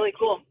 that's really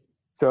cool.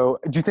 So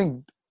do you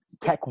think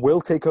tech will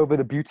take over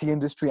the beauty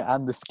industry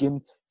and the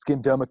skin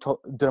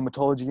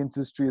dermatology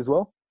industry as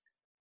well?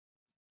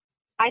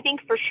 I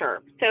think for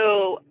sure.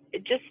 So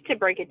just to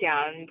break it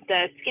down,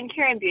 the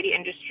skincare and beauty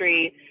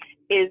industry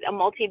is a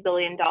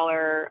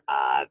multi-billion-dollar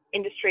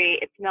industry.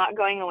 It's not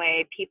going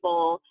away.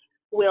 People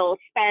will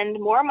spend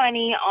more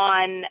money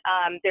on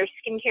their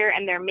skincare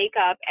and their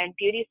makeup and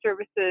beauty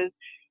services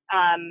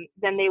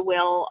than they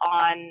will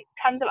on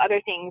tons of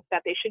other things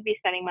that they should be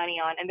spending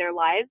money on in their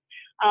lives.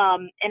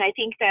 And I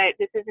think that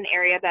this is an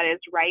area that is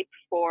ripe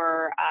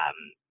for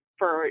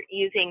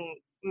using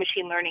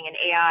machine learning and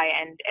AI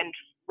and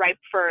ripe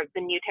for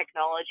the new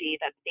technology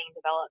that's being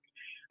developed.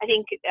 I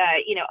think,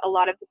 a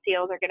lot of the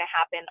sales are going to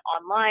happen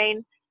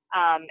online.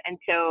 And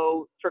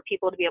so for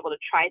people to be able to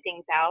try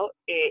things out,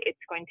 it's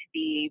going to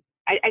be,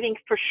 I think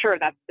for sure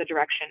that's the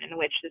direction in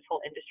which this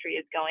whole industry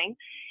is going.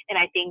 And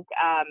I think,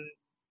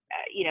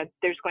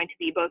 there's going to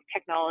be both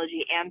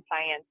technology and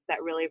science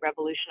that really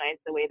revolutionize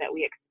the way that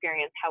we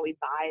experience how we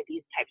buy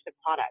these types of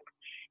products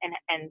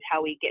and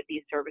how we get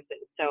these services.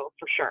 So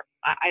for sure,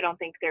 I don't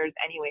think there's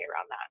any way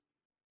around that.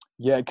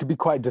 Yeah, it could be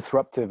quite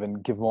disruptive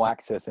and give more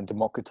access and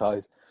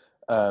democratize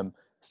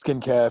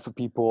skincare for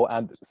people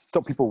and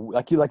stop people,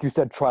 like you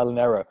said, trial and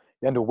error.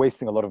 You end up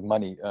wasting a lot of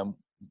money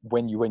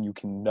when you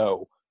can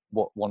know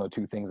what one or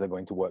two things are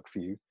going to work for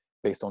you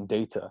based on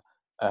data.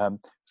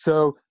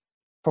 So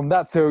from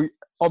that, so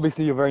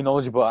obviously you're very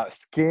knowledgeable about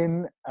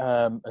skin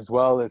as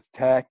well as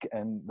tech,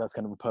 and that's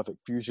kind of a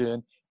perfect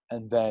fusion.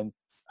 And then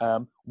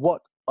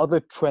what other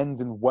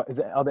trends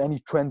are there any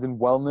trends in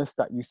wellness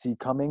that you see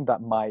coming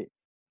that might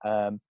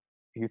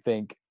you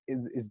think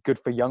is good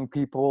for young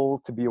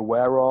people to be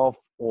aware of,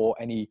 or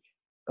any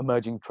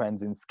emerging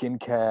trends in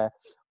skincare,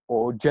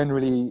 or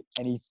generally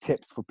any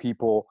tips for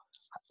people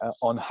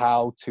on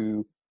how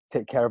to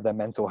take care of their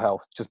mental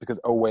health, just because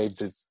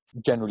O-Waves is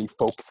generally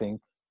focusing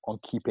on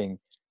keeping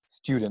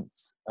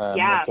students'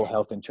 mental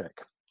health in check?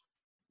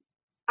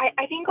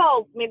 I think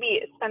I'll maybe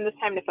spend this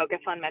time to focus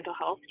on mental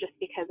health, just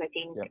because I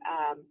think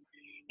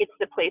it's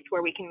the place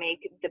where we can make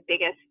the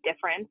biggest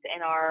difference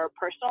in our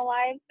personal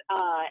lives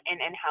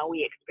and how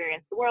we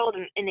experience the world,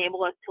 and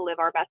enable us to live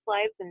our best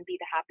lives and be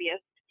the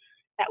happiest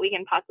that we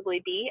can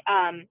possibly be.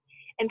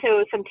 And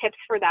so some tips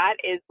for that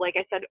is, like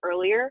I said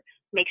earlier,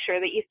 make sure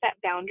that you set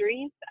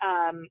boundaries,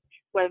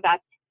 whether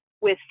that's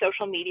with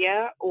social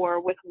media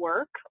or with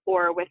work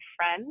or with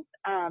friends,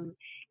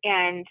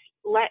 and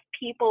let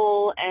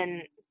people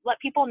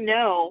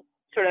know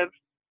sort of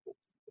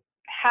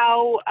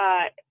how,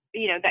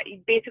 that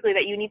basically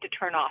that you need to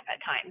turn off at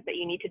times, that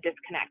you need to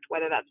disconnect,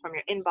 whether that's from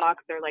your inbox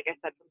or, like I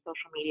said, from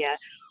social media,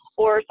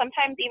 or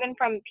sometimes even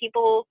from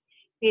people,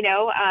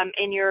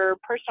 in your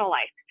personal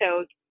life.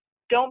 So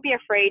don't be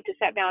afraid to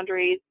set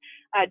boundaries.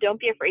 Don't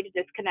be afraid to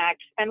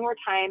disconnect. Spend more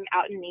time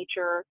out in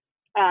nature.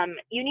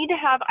 You need to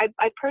have,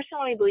 I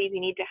personally believe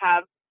you need to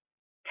have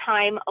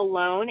time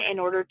alone in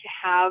order to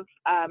have,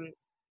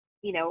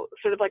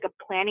 sort of like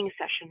a planning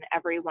session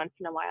every once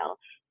in a while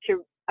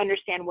to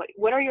understand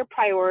what are your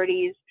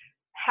priorities,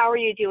 how are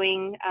you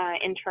doing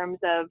in terms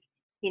of,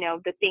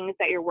 the things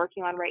that you're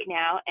working on right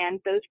now,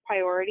 and those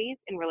priorities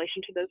in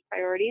relation to those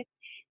priorities.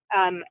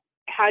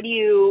 How do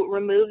you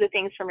remove the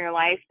things from your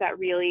life that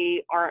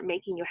really aren't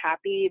making you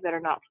happy, that are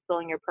not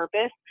fulfilling your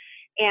purpose?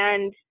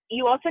 And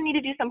you also need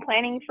to do some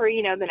planning for,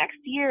 the next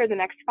year, the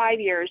next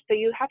 5 years. So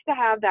you have to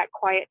have that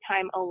quiet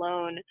time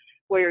alone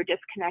where you're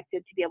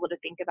disconnected to be able to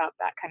think about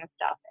that kind of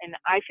stuff. And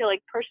I feel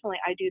like personally,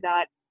 I do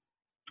that,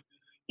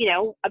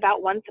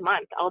 about once a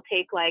month. I'll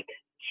take like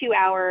 2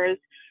 hours.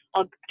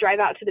 I'll drive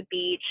out to the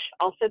beach.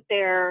 I'll sit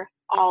there.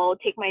 I'll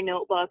take my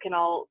notebook and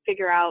I'll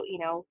figure out,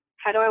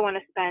 how do I want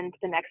to spend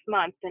the next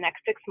month, the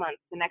next 6 months,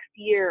 the next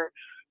year,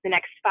 the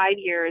next 5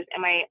 years?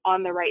 Am I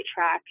on the right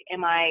track?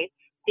 Am I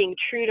being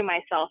true to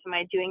myself? Am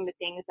I doing the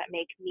things that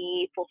make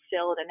me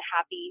fulfilled and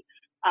happy?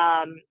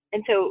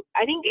 And so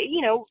I think,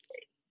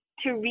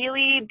 to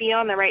really be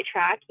on the right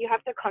track, you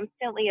have to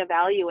constantly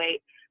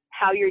evaluate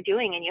how you're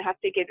doing, and you have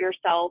to give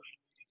yourself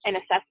an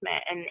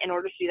assessment. And in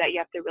order to do that, you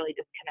have to really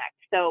disconnect.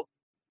 So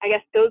I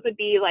guess those would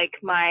be like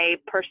my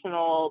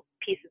personal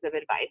pieces of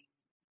advice.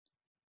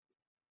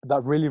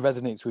 That really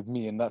resonates with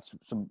me, and that's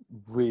some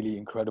really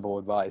incredible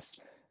advice,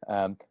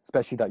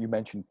 especially that you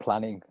mentioned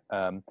planning,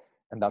 and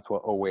that's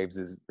what O-Waves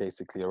is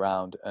basically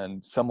around.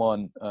 And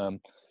someone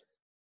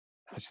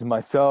such as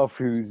myself,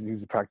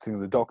 who's practicing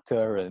as a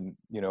doctor and,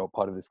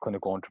 part of this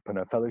clinical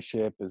entrepreneur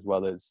fellowship, as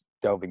well as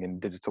delving in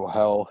digital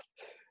health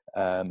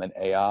and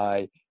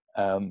AI,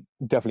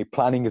 definitely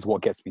planning is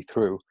what gets me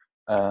through.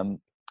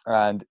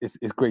 And it's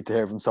great to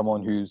hear from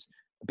someone who's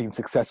been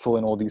successful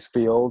in all these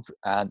fields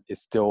and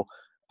is still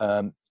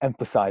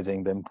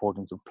emphasizing the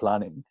importance of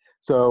planning.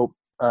 So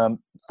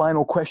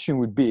final question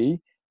would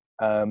be,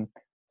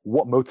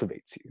 what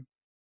motivates you?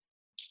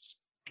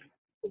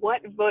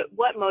 What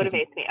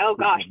motivates me? Oh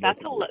gosh,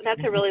 that's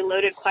a really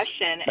loaded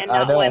question, and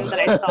not one that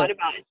I thought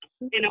about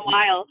in a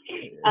while.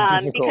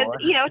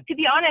 Because to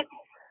be honest,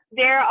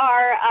 there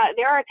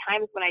are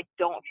times when I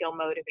don't feel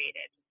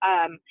motivated.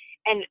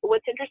 And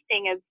what's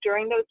interesting is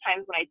during those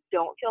times when I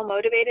don't feel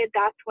motivated,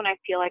 that's when I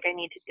feel like I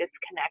need to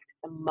disconnect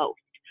the most.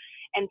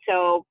 And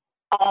so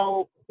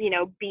I'll,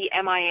 be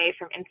MIA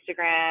from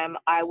Instagram.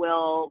 I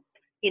will,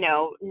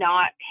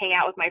 not hang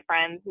out with my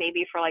friends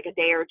maybe for like a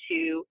day or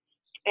two.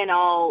 And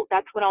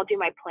that's when I'll do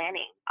my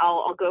planning.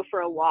 I'll go for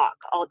a walk.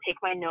 I'll take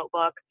my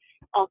notebook.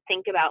 I'll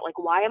think about like,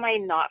 why am I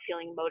not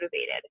feeling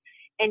motivated?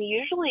 And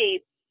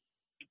usually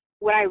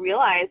what I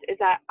realize is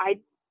that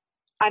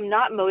I'm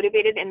not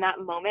motivated in that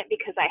moment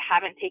because I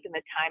haven't taken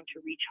the time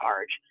to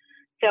recharge.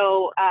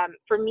 So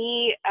for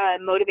me,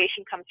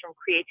 motivation comes from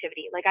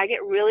creativity. Like I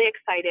get really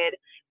excited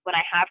when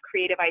I have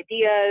creative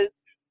ideas,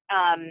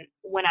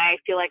 when I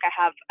feel like I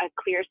have a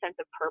clear sense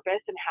of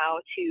purpose and how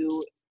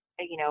to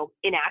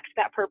enact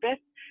that purpose,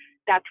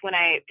 that's when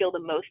I feel the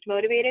most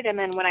motivated. And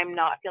then when I'm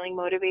not feeling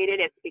motivated,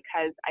 it's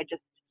because I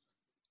just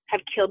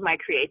have killed my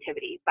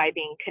creativity by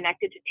being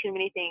connected to too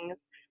many things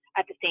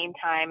at the same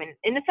time. And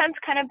in a sense,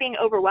 kind of being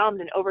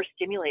overwhelmed and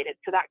overstimulated.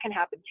 So that can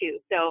happen too.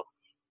 So,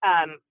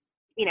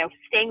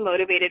 staying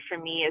motivated for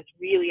me is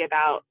really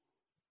about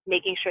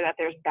making sure that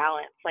there's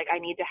balance. Like I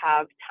need to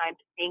have time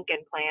to think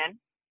and plan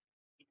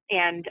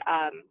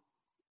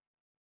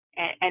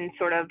and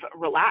sort of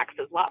relax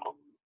as well.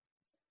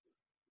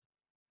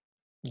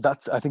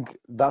 I think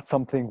that's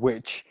something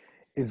which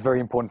is very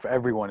important for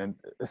everyone, and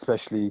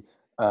especially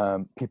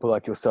people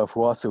like yourself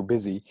who are so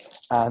busy.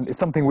 And it's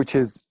something which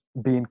is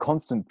being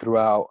constant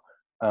throughout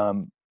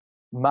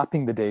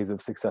mapping the days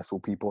of successful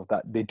people,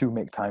 that they do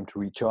make time to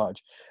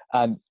recharge.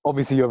 And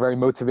obviously you're a very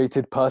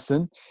motivated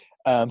person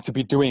to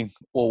be doing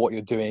all what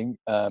you're doing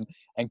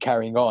and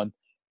carrying on.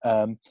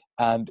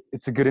 And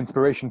it's a good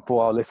inspiration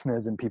for our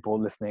listeners and people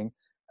listening.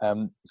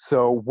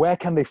 So where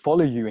can they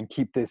follow you and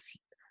keep this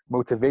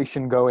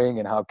motivation going,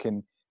 and how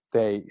can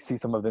they see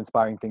some of the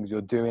inspiring things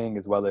you're doing,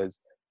 as well as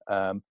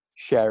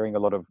sharing a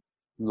lot of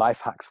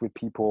life hacks with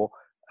people?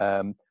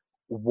 Social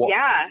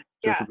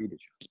media?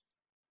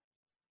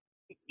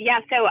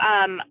 Yeah, so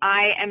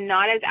I am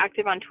not as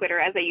active on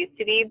Twitter as I used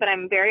to be, but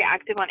I'm very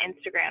active on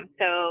Instagram.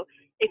 So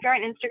if you're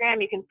on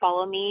Instagram, you can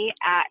follow me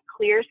at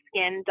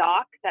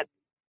clearskindoc, that's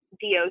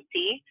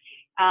DOC.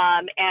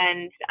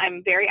 And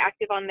I'm very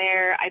active on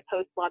there. I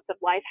post lots of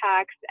life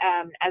hacks,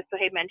 as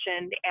Sohaib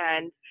mentioned,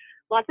 and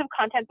lots of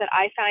content that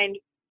I find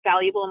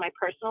valuable in my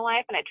personal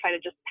life, and I try to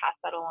just pass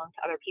that along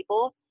to other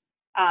people.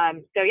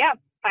 So yeah,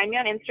 find me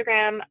on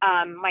Instagram.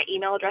 My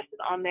email address is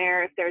on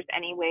there if there's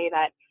any way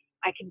that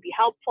I can be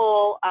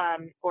helpful,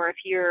 or if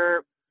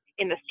you're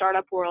in the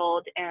startup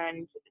world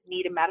and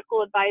need a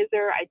medical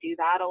advisor, I do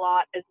that a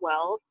lot as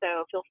well.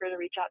 So feel free to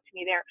reach out to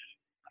me there.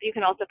 You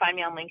can also find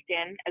me on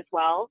LinkedIn as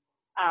well.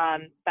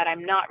 But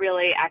I'm not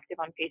really active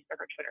on Facebook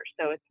or Twitter,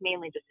 so it's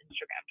mainly just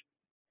Instagram.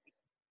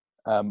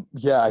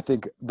 Yeah, I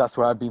think that's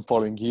where I've been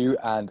following you,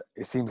 and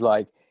it seems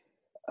like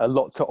a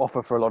lot to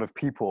offer for a lot of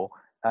people.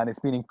 And it's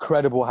been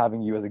incredible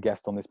having you as a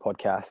guest on this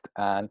podcast.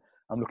 And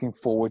I'm looking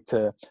forward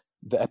to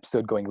the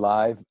episode going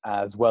live,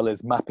 as well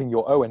as mapping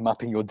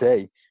your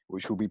day,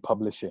 which we'll be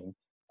publishing.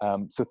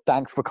 So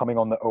thanks for coming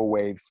on the O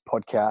Waves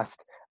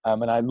podcast.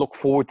 And I look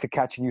forward to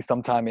catching you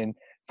sometime in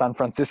San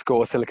Francisco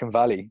or Silicon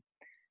Valley.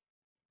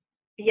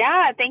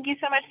 Yeah, thank you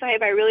so much,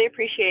 Sohaib. I really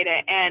appreciate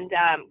it. And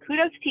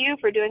kudos to you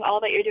for doing all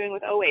that you're doing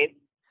with O Waves.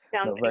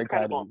 Sounds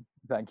incredible.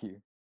 Thank you.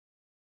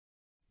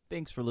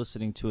 Thanks for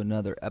listening to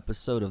another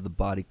episode of the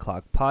Body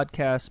Clock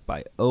Podcast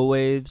by O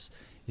Waves.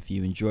 If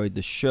you enjoyed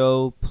the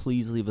show,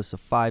 please leave us a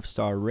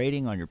 5-star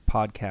rating on your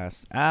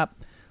podcast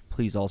app.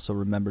 Please also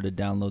remember to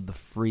download the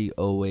free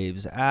O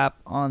Waves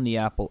app on the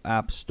Apple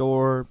App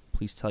Store.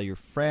 Please tell your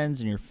friends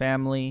and your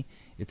family.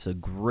 It's a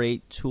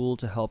great tool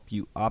to help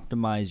you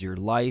optimize your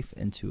life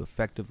and to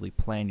effectively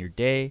plan your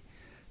day.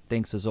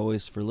 Thanks as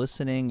always for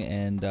listening,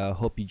 and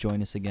hope you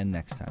join us again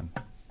next time.